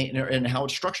and how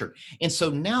it's structured. And so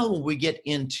now when we get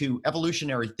into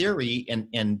evolutionary theory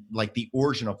and like the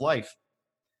origin of life,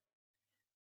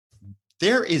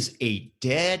 there is a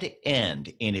dead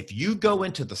end. And if you go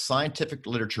into the scientific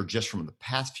literature just from the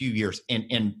past few years,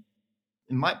 and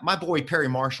my boy Perry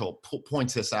Marshall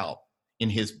points this out in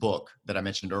his book that I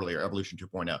mentioned earlier, Evolution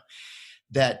 2.0,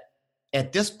 that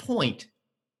at this point,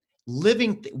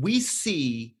 we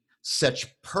see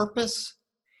such purpose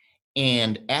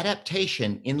and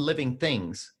adaptation in living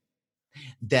things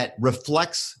that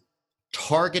reflects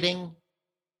targeting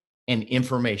and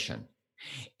information.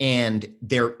 And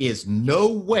there is no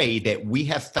way that we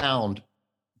have found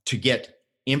to get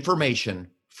information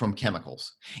from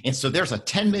chemicals. And so there's a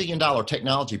 $10 million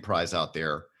technology prize out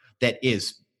there that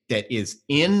is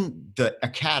in the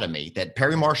academy that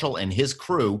Perry Marshall and his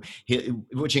crew,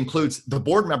 which includes the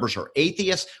board members are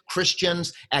atheists,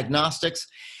 Christians, agnostics.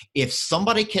 If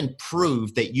somebody can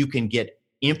prove that you can get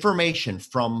information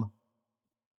from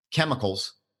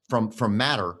chemicals, from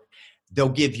matter, they'll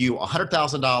give you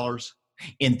 $100,000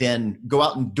 and then go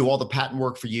out and do all the patent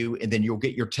work for you. And then you'll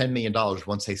get your $10 million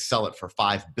once they sell it for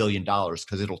 $5 billion,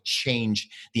 because it'll change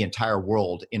the entire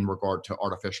world in regard to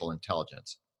artificial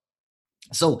intelligence.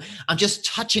 So I'm just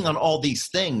touching on all these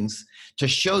things to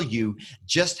show you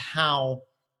just how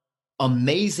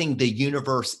amazing the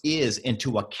universe is, and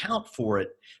to account for it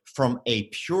from a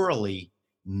purely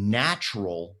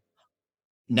naturalistic,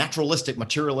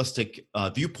 materialistic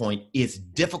viewpoint is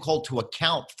difficult to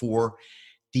account for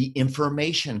the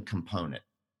information component.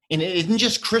 And it isn't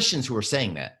just Christians who are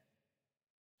saying that.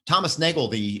 Thomas Nagel,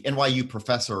 the NYU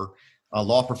professor, a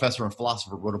law professor and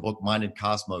philosopher, wrote a book, Mind and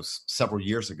Cosmos, several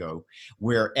years ago,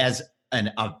 where as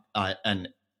an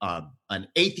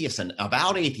atheist, an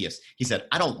avowed atheist, he said,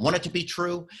 I don't want it to be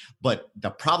true, but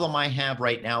the problem I have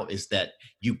right now is that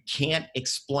you can't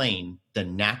explain the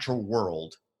natural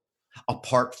world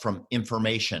apart from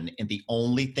information, and the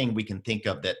only thing we can think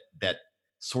of that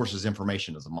sources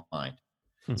information is a mind.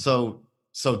 So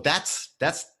that's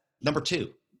number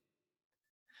two.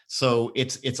 So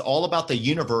it's all about the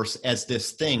universe as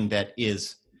this thing that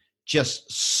is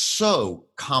just so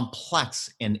complex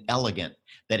and elegant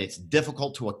that it's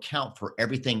difficult to account for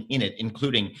everything in it,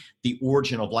 including the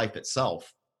origin of life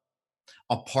itself,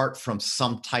 apart from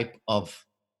some type of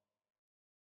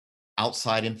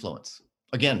outside influence.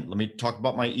 Again, let me talk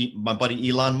about my buddy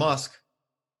Elon Musk.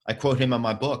 I quote him in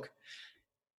my book.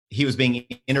 He was being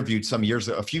interviewed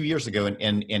a few years ago,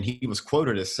 and he was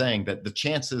quoted as saying that the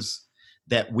chances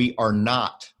that we are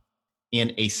not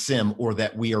in a sim or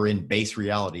that we are in base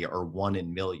reality are 1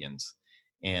 in millions.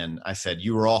 And I said,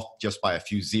 you were off just by a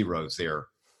few zeros there,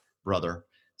 brother.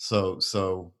 So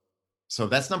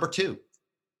that's number two.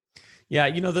 Yeah,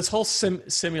 this whole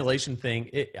simulation thing,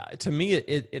 to me,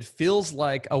 it feels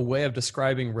like a way of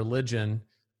describing religion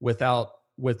without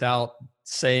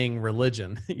saying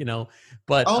religion,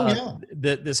 But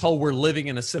this whole we're living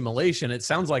in a simulation, it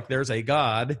sounds like there's a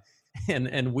God,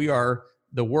 and we are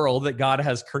the world that God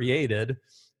has created.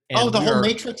 And the whole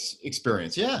Matrix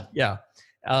experience, yeah. Yeah.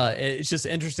 It's just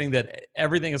interesting that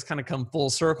everything has kind of come full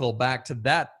circle back to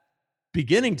that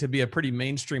beginning to be a pretty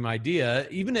mainstream idea.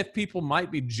 Even if people might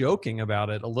be joking about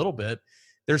it a little bit,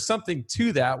 there's something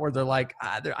to that where they're like,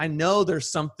 I know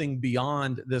there's something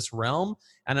beyond this realm,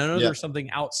 and I know there's something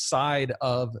outside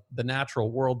of the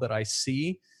natural world that I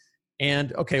see.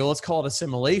 And okay, well, let's call it a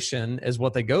simulation is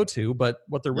what they go to, but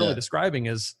what they're really describing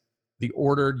is the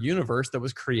ordered universe that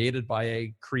was created by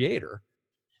a creator.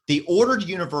 The ordered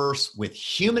universe with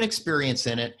human experience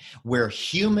in it, where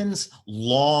humans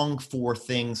long for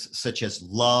things such as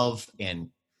love and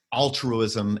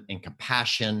altruism and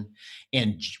compassion,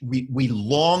 and we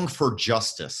long for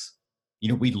justice.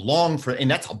 We long for, and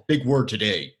that's a big word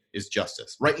today, is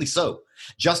justice. Rightly so.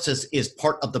 Justice is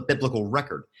part of the biblical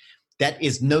record. That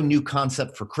is no new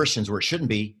concept for Christians, or it shouldn't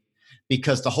be,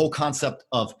 because the whole concept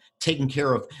of taking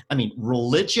care of,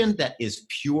 religion that is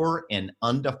pure and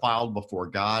undefiled before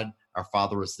God, our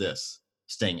Father, is this: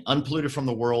 staying unpolluted from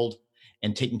the world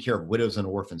and taking care of widows and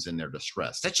orphans in their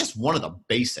distress. That's just one of the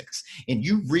basics. And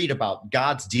you read about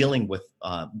God's dealings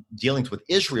with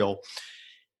Israel.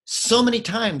 So many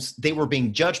times they were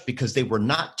being judged because they were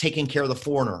not taking care of the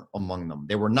foreigner among them.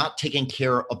 They were not taking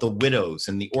care of the widows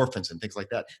and the orphans and things like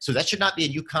that. So that should not be a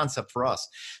new concept for us.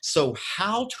 So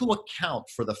how to account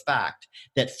for the fact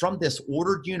that from this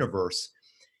ordered universe,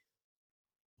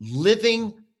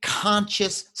 living,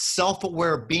 conscious,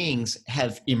 self-aware beings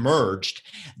have emerged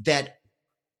that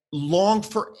long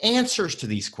for answers to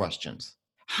these questions?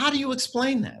 How do you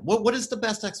explain that? What is the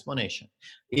best explanation?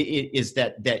 Is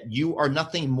that you are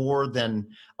nothing more than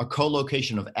a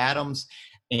co-location of atoms,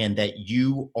 and that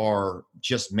you are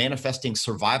just manifesting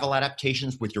survival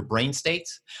adaptations with your brain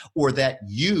states, or that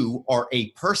you are a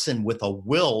person with a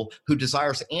will who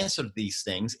desires to answer to these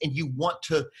things, and you want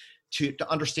to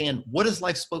understand what is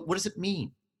life, what does it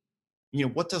mean?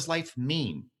 What does life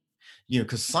mean?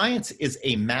 Because science is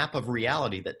a map of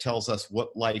reality that tells us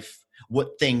what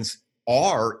things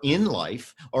are in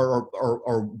life, or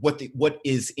what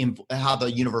is in how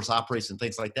the universe operates and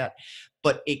things like that.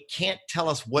 But it can't tell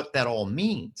us what that all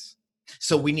means.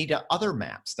 So we need other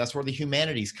maps. That's where the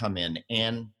humanities come in,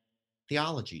 and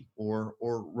theology or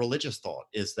religious thought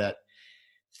is that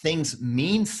things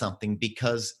mean something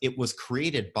because it was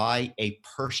created by a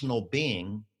personal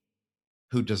being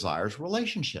who desires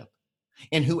relationship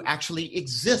and who actually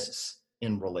exists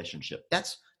in relationship.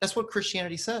 That's what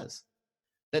Christianity says.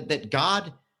 That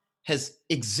God has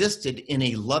existed in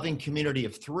a loving community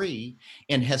of three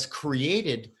and has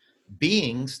created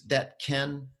beings that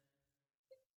can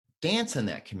dance in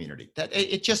that community. That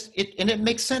it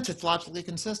makes sense. It's logically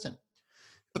consistent.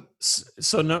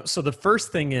 So the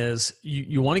first thing is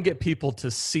you want to get people to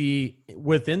see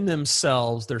within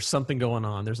themselves there's something going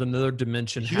on. There's another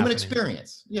dimension Human happening.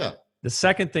 Experience. Yeah. The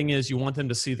second thing is you want them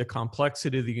to see the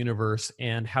complexity of the universe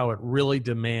and how it really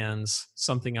demands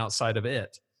something outside of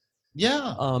it.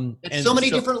 Yeah. And so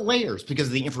many different layers because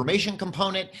of the information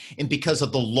component and because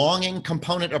of the longing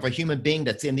component of a human being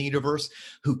that's in the universe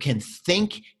who can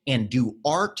think and do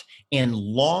art and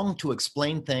long to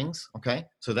explain things. Okay.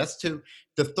 So that's two.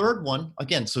 The third one,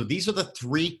 again, so these are the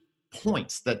 3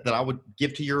 points that I would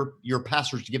give to your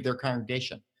pastors to give their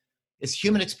congregation. It's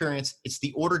human experience. It's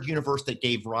the ordered universe that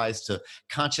gave rise to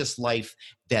conscious life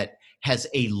that has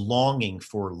a longing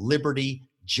for liberty,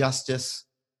 justice,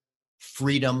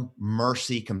 freedom,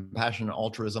 mercy, compassion, and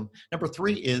altruism. Number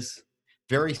 3 is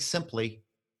very simply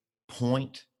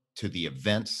point to the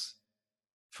events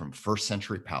from first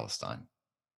century Palestine.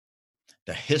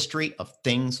 The history of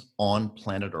things on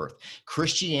planet Earth.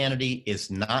 Christianity is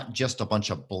not just a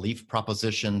bunch of belief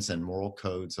propositions and moral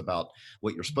codes about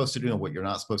what you're supposed to do and what you're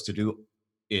not supposed to do.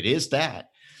 It is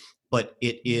that, but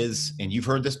it is, and you've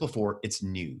heard this before, it's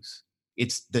news.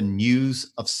 It's the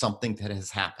news of something that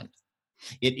has happened.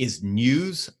 It is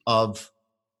news of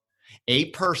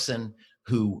a person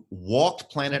who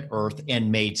walked planet Earth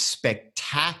and made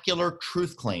spectacular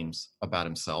truth claims about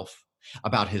himself,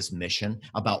 about his mission,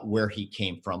 about where he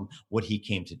came from, what he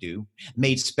came to do,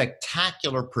 made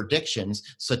spectacular predictions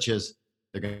such as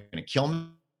they're going to kill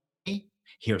me,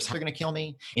 here's how they're going to kill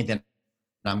me, and then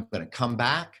I'm going to come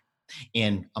back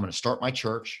and I'm going to start my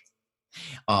church.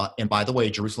 And by the way,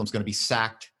 Jerusalem's going to be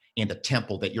sacked, and the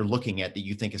temple that you're looking at that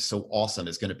you think is so awesome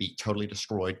is going to be totally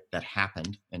destroyed. That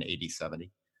happened in AD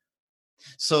 70.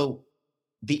 So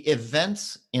the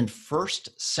events in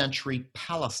first century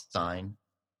Palestine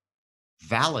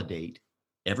validate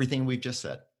everything we've just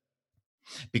said.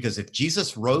 Because if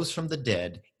Jesus rose from the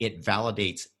dead, it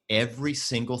validates every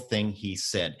single thing he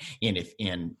said.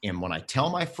 And when I tell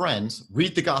my friends,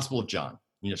 read the Gospel of John,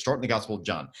 start in the Gospel of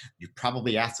John. You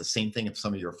probably asked the same thing of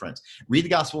some of your friends. Read the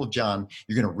Gospel of John.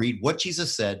 You're going to read what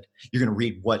Jesus said. You're going to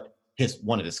read what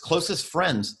one of his closest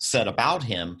friends said about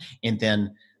him, and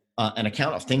then an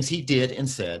account of things he did and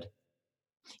said,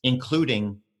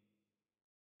 including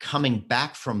coming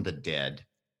back from the dead,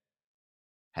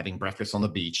 having breakfast on the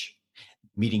beach,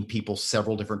 meeting people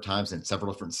several different times in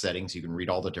several different settings. You can read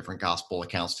all the different gospel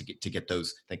accounts to get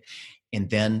those things. And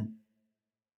then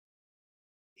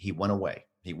he went away.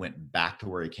 He went back to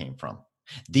where he came from.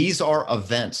 These are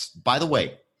events. By the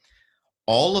way,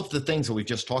 all of the things that we've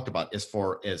just talked about as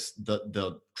far as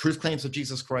the truth claims of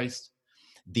Jesus Christ,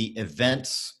 the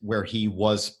events where he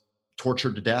was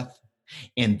tortured to death,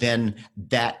 and then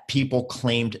that people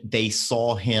claimed they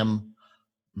saw him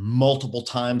multiple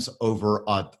times over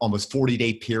a almost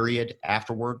 40-day period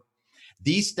afterward.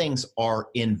 These things are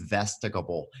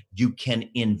investigable. You can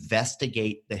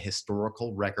investigate the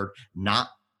historical record, not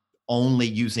only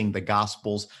using the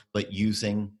Gospels, but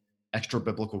using extra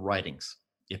biblical writings.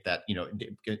 If that,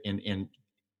 and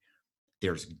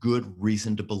there's good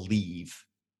reason to believe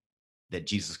that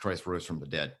Jesus Christ rose from the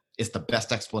dead. It's the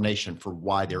best explanation for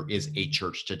why there is a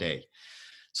church today.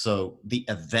 So the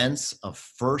events of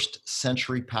first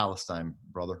century Palestine,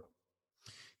 brother.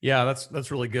 Yeah,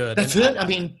 that's really good. That's it. I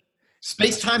mean,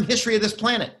 space-time history of this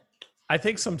planet. I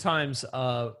think sometimes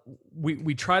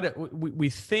we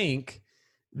think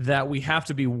that we have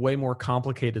to be way more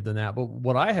complicated than that. But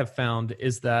what I have found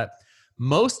is that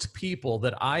most people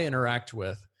that I interact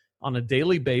with on a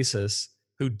daily basis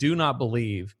who do not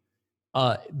believe,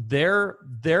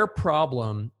 their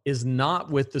problem is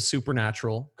not with the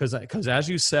supernatural, because as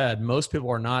you said, most people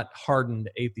are not hardened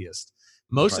atheists.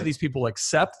 Most of these people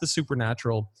accept the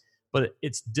supernatural, but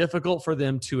it's difficult for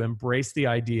them to embrace the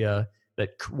idea that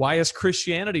why is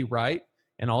Christianity right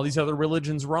and all these other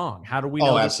religions wrong? How do we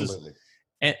know this is?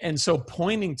 And so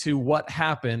pointing to what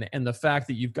happened and the fact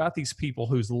that you've got these people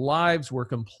whose lives were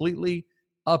completely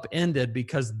upended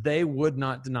because they would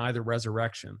not deny the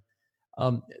resurrection.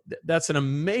 That's an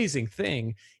amazing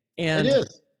thing. And it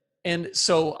is. And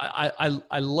so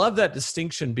I love that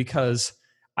distinction, because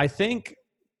I think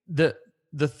the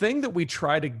thing that we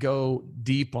try to go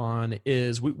deep on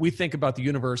is we think about the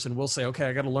universe and we'll say, okay,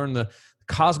 I got to learn the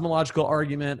cosmological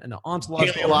argument and the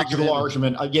ontological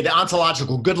argument. The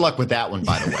ontological, good luck with that one,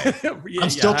 by the way. I'm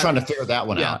still trying to figure that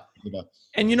one out.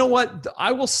 And you know what?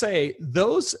 I will say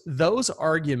those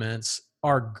arguments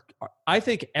are, I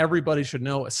think everybody should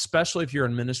know, especially if you're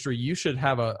in ministry, you should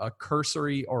have a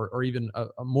cursory or even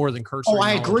a more than cursory. Oh,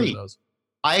 I agree.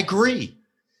 I agree.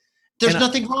 There's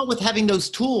nothing wrong with having those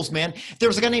tools, man. There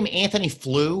was a guy named Anthony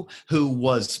Flew who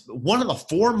was one of the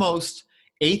foremost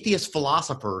atheist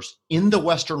philosophers in the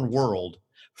Western world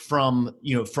from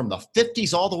the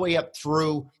 50s all the way up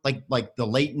through like the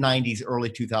late 90s,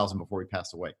 early 2000 before he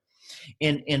passed away.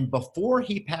 And before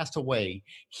he passed away,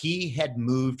 he had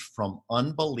moved from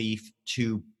unbelief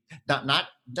to not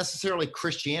necessarily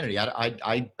Christianity.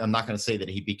 I'm not going to say that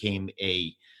he became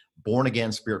a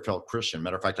born-again, spirit-filled Christian.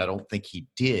 Matter of fact, I don't think he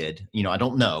did. I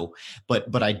don't know.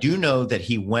 But I do know that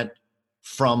he went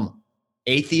from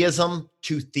atheism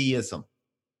to theism.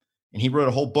 And he wrote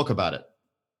a whole book about it.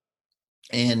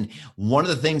 And one of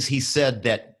the things he said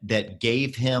that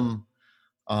gave him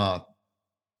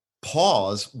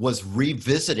pause was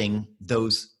revisiting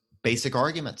those basic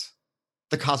arguments,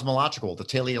 the cosmological, the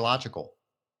teleological,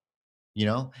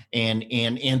 and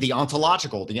the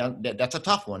ontological. That's a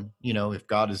tough one. If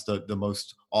God is the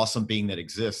most awesome being that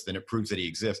exists, then it proves that he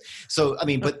exists. So, I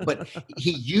mean, but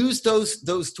he used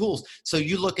those tools. So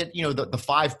you look at, the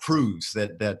five proofs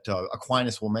that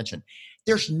Aquinas will mention.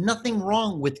 There's nothing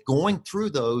wrong with going through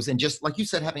those and just, like you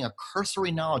said, having a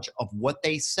cursory knowledge of what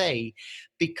they say,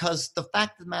 because the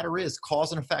fact of the matter is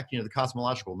cause and effect, the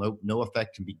cosmological, no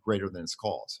effect can be greater than its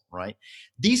cause, right?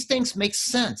 These things make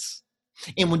sense.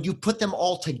 And when you put them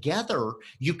all together,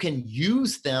 you can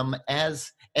use them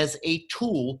as a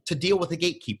tool to deal with a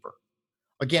gatekeeper.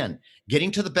 Again, getting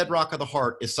to the bedrock of the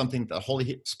heart is something the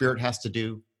Holy Spirit has to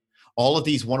do. All of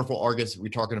these wonderful arguments that we're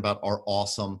talking about are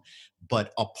awesome,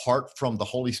 but apart from the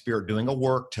Holy Spirit doing a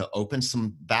work to open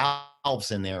some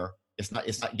valves in there, it's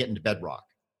not getting to bedrock.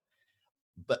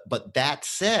 But that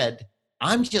said,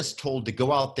 I'm just told to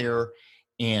go out there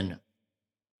and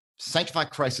sanctify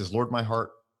Christ as Lord of my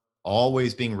heart,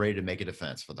 always being ready to make a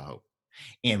defense for the hope.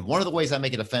 And one of the ways I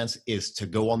make a defense is to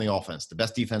go on the offense. The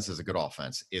best defense is a good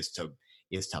offense, is to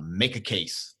make a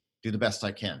case, do the best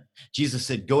I can. Jesus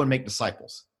said, go and make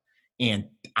disciples. And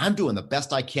I'm doing the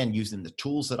best I can using the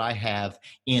tools that I have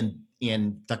in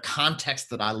the context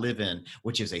that I live in,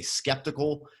 which is a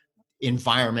skeptical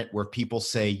environment where people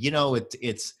say,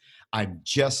 I'm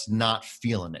just not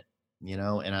feeling it,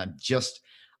 and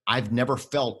I've never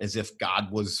felt as if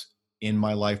God was in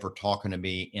my life or talking to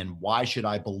me. And why should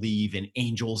I believe in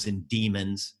angels and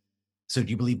demons? So do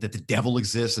you believe that the devil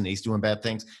exists and he's doing bad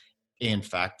things? In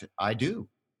fact, I do.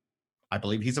 I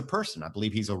believe he's a person. I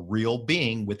believe he's a real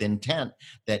being with intent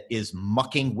that is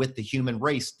mucking with the human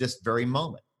race this very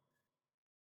moment.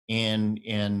 And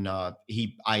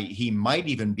he might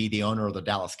even be the owner of the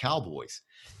Dallas Cowboys.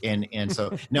 And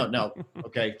so no,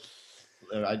 okay.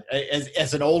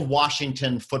 As an old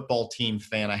Washington football team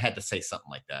fan, I had to say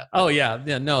something like that. Oh yeah.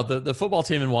 No, the football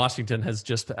team in Washington has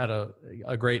just had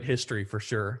a great history for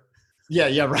sure.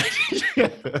 Yeah, right.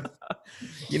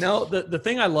 The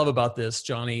thing I love about this,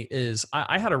 Johnny, is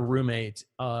I had a roommate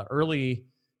early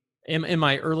in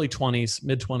my early 20s,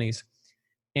 mid 20s.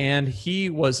 And he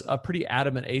was a pretty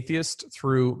adamant atheist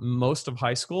through most of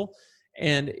high school.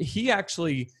 And he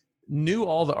actually knew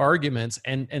all the arguments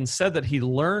and said that he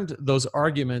learned those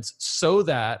arguments so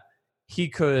that he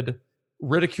could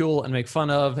ridicule and make fun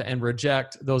of and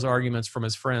reject those arguments from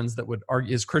his friends that would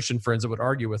argue, his Christian friends that would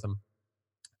argue with him.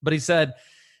 But he said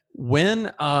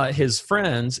when his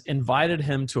friends invited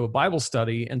him to a Bible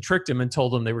study and tricked him and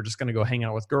told him they were just going to go hang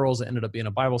out with girls, it ended up being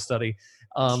a Bible study.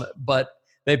 But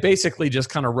they basically just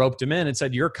kind of roped him in and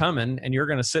said, you're coming and you're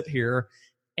going to sit here.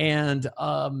 And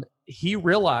he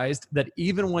realized that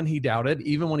even when he doubted,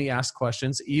 even when he asked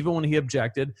questions, even when he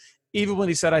objected, even when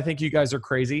he said, I think you guys are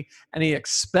crazy, and he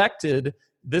expected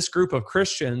this group of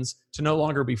Christians to no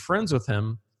longer be friends with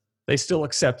him, they still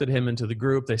accepted him into the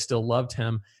group. They still loved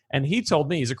him. And he told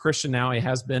me, he's a Christian now. He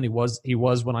has been. He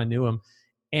was when I knew him.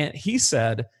 And he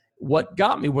said, what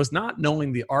got me was not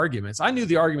knowing the arguments. I knew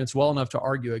the arguments well enough to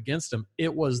argue against him.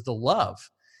 It was the love.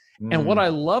 And what I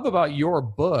love about your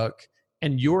book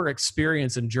and your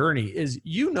experience and journey is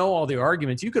you know all the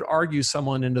arguments. You could argue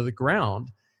someone into the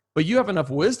ground, but you have enough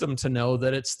wisdom to know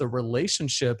that it's the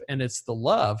relationship and it's the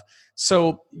love.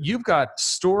 So you've got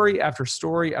story after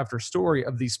story after story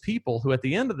of these people who at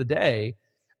the end of the day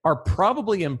are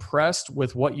probably impressed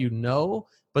with what you know,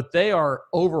 but they are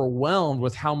overwhelmed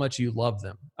with how much you love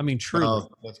them. I mean, truly. Oh,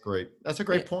 that's great. That's a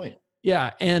great point.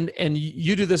 Yeah. And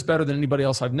you do this better than anybody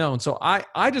else I've known. So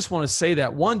I just want to say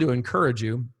that, one, to encourage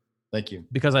you. Thank you.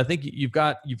 Because I think you've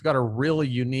got a really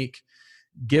unique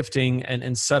gifting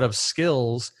and set of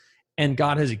skills, and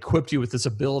God has equipped you with this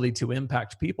ability to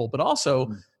impact people, but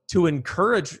also to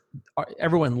encourage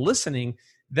everyone listening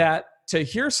that to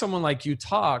hear someone like you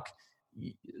talk,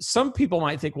 some people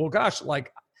might think, well, gosh,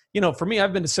 like, for me,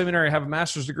 I've been to seminary, I have a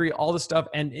master's degree, all this stuff.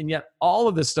 And yet all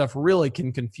of this stuff really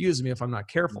can confuse me if I'm not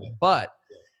careful, but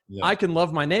I can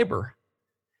love my neighbor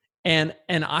and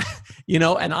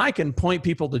I can point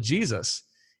people to Jesus.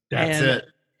 That's it.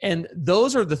 And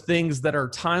those are the things that are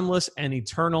timeless and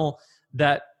eternal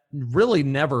that really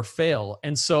never fail.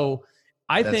 And so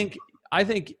I think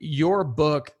your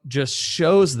book just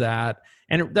shows that.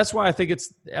 And that's why I think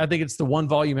it's the one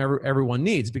volume everyone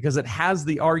needs, because it has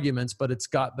the arguments, but it's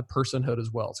got the personhood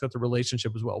as well. It's got the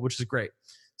relationship as well, which is great.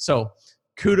 So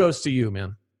kudos to you,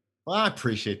 man. Well, I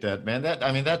appreciate that, man.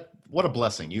 What a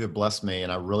blessing. You have blessed me,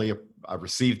 and I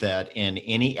received that. And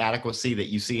any adequacy that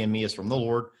you see in me is from the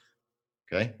Lord.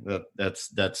 Okay. That's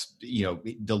the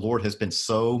Lord has been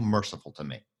so merciful to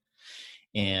me.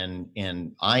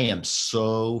 And I am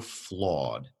so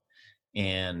flawed.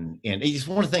 And it's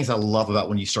one of the things I love about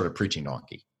when you started preaching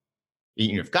donkey.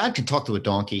 If God can talk to a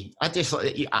donkey, I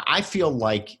feel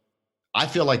like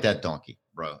that donkey,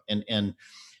 bro.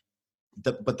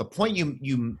 But the point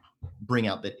you bring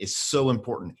out that is so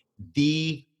important,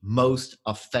 the most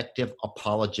effective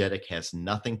apologetic has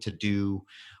nothing to do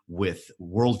with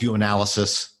worldview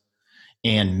analysis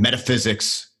and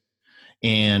metaphysics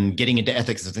and getting into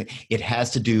ethics. It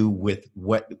has to do with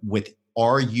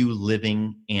are you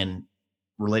living and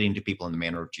relating to people in the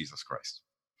manner of Jesus Christ.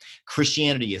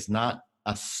 Christianity is not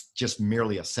just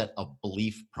merely a set of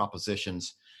belief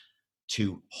propositions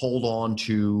to hold on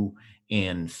to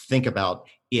and think about.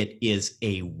 It is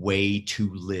a way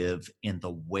to live, and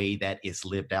the way that is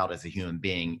lived out as a human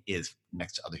being is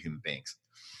next to other human beings.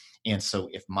 And so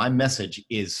if my message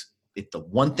is, the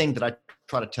one thing that I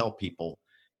try to tell people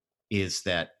is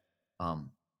that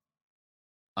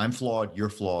I'm flawed, you're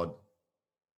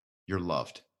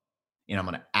loved. And I'm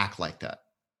going to act like that.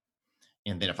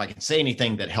 And then if I can say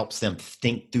anything that helps them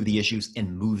think through the issues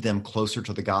and move them closer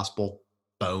to the gospel,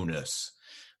 bonus.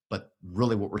 But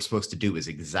really what we're supposed to do is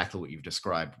exactly what you've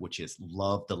described, which is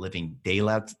love the living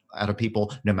daylight out of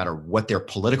people, no matter what their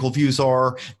political views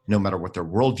are, no matter what their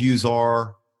worldviews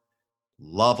are.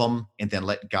 Love them, and then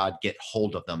let God get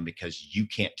hold of them, because you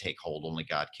can't take hold, only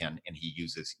God can. And he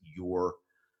uses your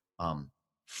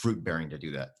fruit bearing to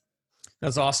do that.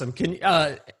 That's awesome.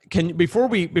 Can before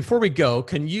we go,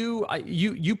 can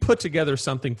you put together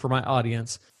something for my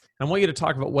audience? I want you to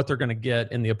talk about what they're going to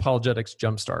get in the Apologetics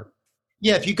Jumpstart.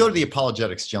 Yeah, if you go to the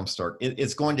Apologetics Jumpstart,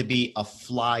 it's going to be a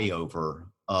flyover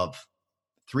of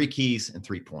 3 keys and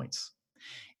 3 points.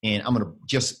 And I'm going to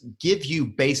just give you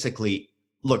basically,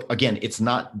 look, again,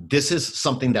 this is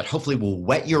something that hopefully will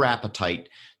whet your appetite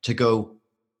to go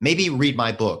maybe read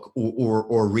my book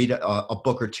or read a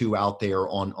book or two out there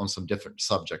on some different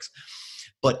subjects.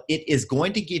 But it is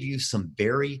going to give you some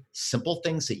very simple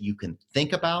things that you can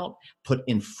think about, put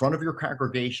in front of your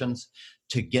congregations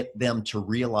to get them to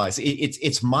realize.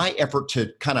 It's my effort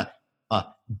to kind of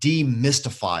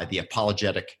demystify the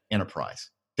apologetic enterprise.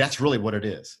 That's really what it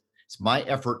is. It's my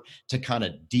effort to kind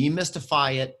of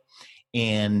demystify it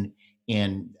and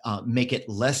make it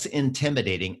less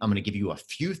intimidating. I'm going to give you a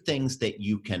few things that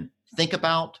you can think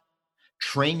about,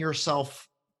 train yourself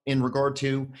in regard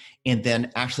to, and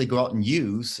then actually go out and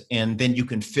use, and then you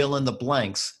can fill in the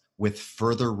blanks with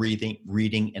further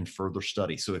reading and further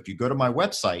study. So if you go to my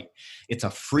website, it's a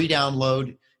free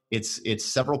download. It's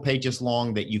several pages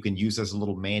long that you can use as a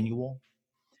little manual.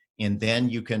 And then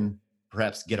you can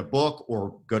perhaps get a book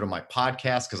or go to my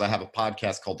podcast, because I have a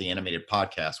podcast called The Animated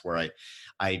Podcast, where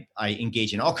I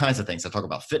engage in all kinds of things. I talk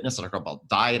about fitness, I talk about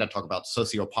diet, I talk about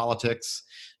sociopolitics,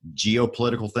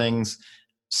 geopolitical things,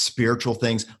 spiritual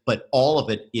things, but all of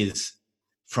it is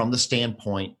from the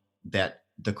standpoint that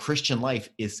the Christian life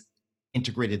is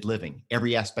integrated living.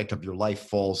 Every aspect of your life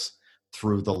falls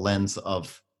through the lens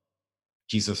of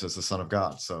Jesus as the Son of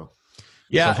God. So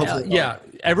yeah.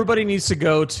 Everybody needs to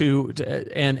go to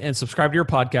and subscribe to your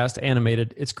podcast,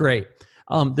 Animated. It's great.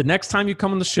 The next time you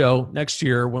come on the show next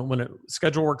year, when a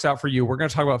schedule works out for you, we're going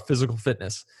to talk about physical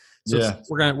fitness. So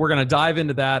we're going to dive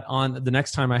into that on the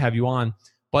next time I have you on.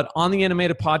 But on the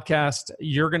Animated Podcast,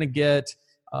 you're going to get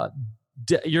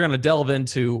you're going to delve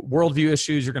into worldview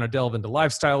issues. You're going to delve into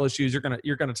lifestyle issues. You're going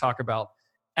to talk about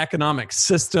economic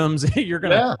systems. You're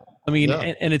going to,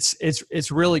 and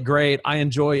it's really great. I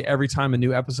enjoy every time a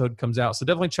new episode comes out. So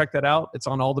definitely check that out. It's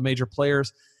on all the major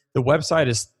players. The website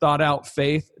is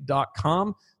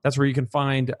thoughtoutfaith.com. That's where you can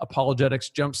find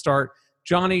Apologetics Jumpstart.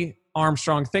 Johnny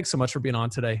Armstrong, thanks so much for being on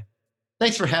today.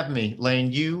 Thanks for having me,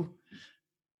 Lane.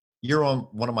 You're on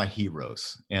one of my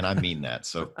heroes, and I mean that.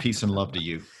 So peace and love to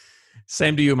you.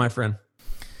 Same to you, my friend.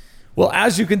 Well,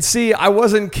 as you can see, I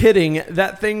wasn't kidding.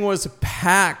 That thing was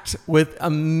packed with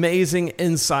amazing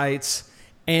insights,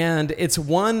 and it's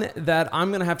one that I'm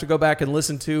going to have to go back and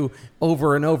listen to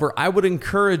over and over. I would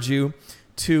encourage you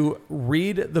to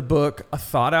read the book, A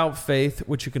Thought Out Faith,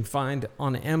 which you can find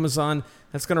on Amazon.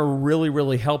 That's going to really,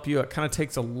 really help you. It kind of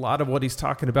takes a lot of what he's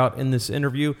talking about in this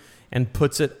interview and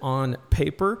puts it on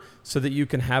paper so that you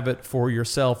can have it for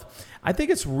yourself. I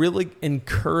think it's really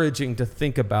encouraging to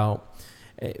think about.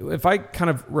 If I kind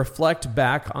of reflect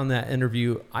back on that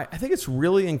interview, I think it's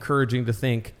really encouraging to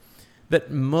think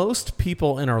that most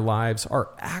people in our lives are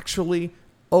actually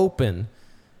open,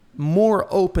 more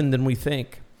open than we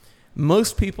think.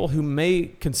 Most people who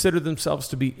may consider themselves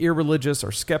to be irreligious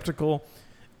or skeptical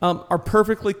are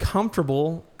perfectly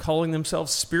comfortable calling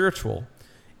themselves spiritual.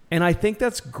 And I think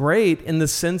that's great in the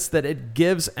sense that it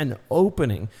gives an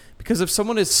opening. Because if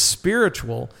someone is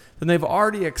spiritual, then they've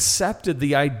already accepted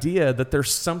the idea that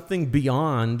there's something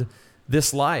beyond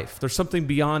this life. There's something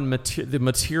beyond the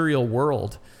material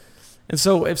world. And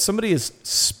so if somebody is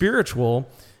spiritual,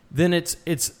 then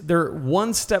they're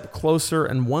one step closer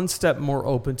and one step more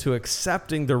open to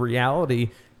accepting the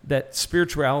reality that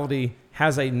spirituality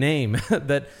has a name,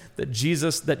 that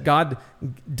God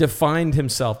defined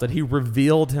himself, that he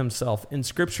revealed himself in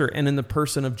Scripture and in the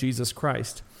person of Jesus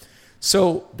Christ.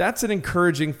 So that's an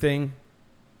encouraging thing.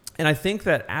 And I think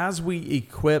that as we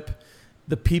equip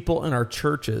the people in our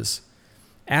churches,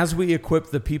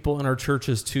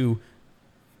 to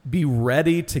be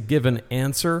ready to give an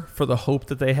answer for the hope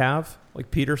that they have,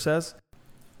 like Peter says,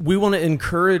 we want to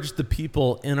encourage the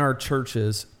people in our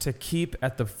churches to keep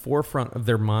at the forefront of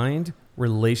their mind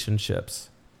relationships.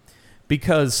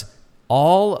 Because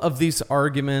all of these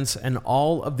arguments and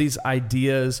all of these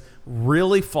ideas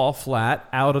really fall flat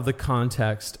out of the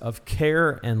context of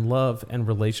care and love and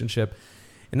relationship.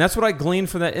 And that's what I gleaned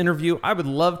from that interview. I would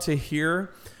love to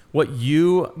hear what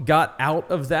you got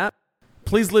out of that.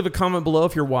 Please leave a comment below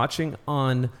if you're watching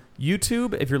on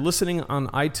YouTube. If you're listening on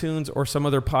iTunes or some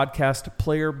other podcast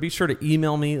player, be sure to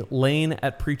email me,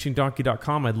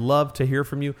 lane@preachingdonkey.com. I'd love to hear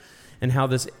from you and how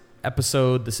this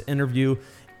episode, this interview,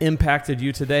 impacted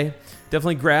you today.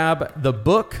 Definitely grab the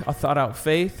book, A Thought Out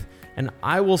Faith, and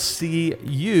I will see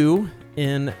you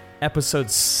in episode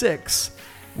 6,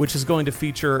 which is going to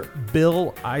feature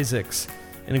Bill Isaacs,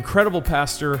 an incredible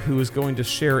pastor who is going to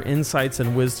share insights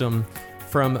and wisdom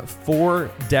from 4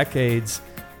 decades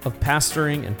of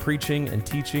pastoring and preaching and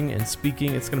teaching and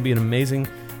speaking. It's going to be an amazing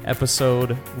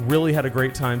episode. Really had a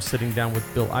great time sitting down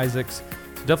with Bill Isaacs.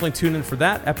 So definitely tune in for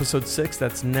that, episode 6.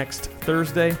 That's next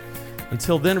Thursday.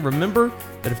 Until then, remember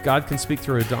that if God can speak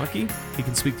through a donkey, he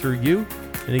can speak through you,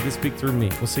 and he can speak through me.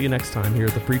 We'll see you next time here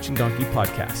at the Preaching Donkey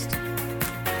Podcast.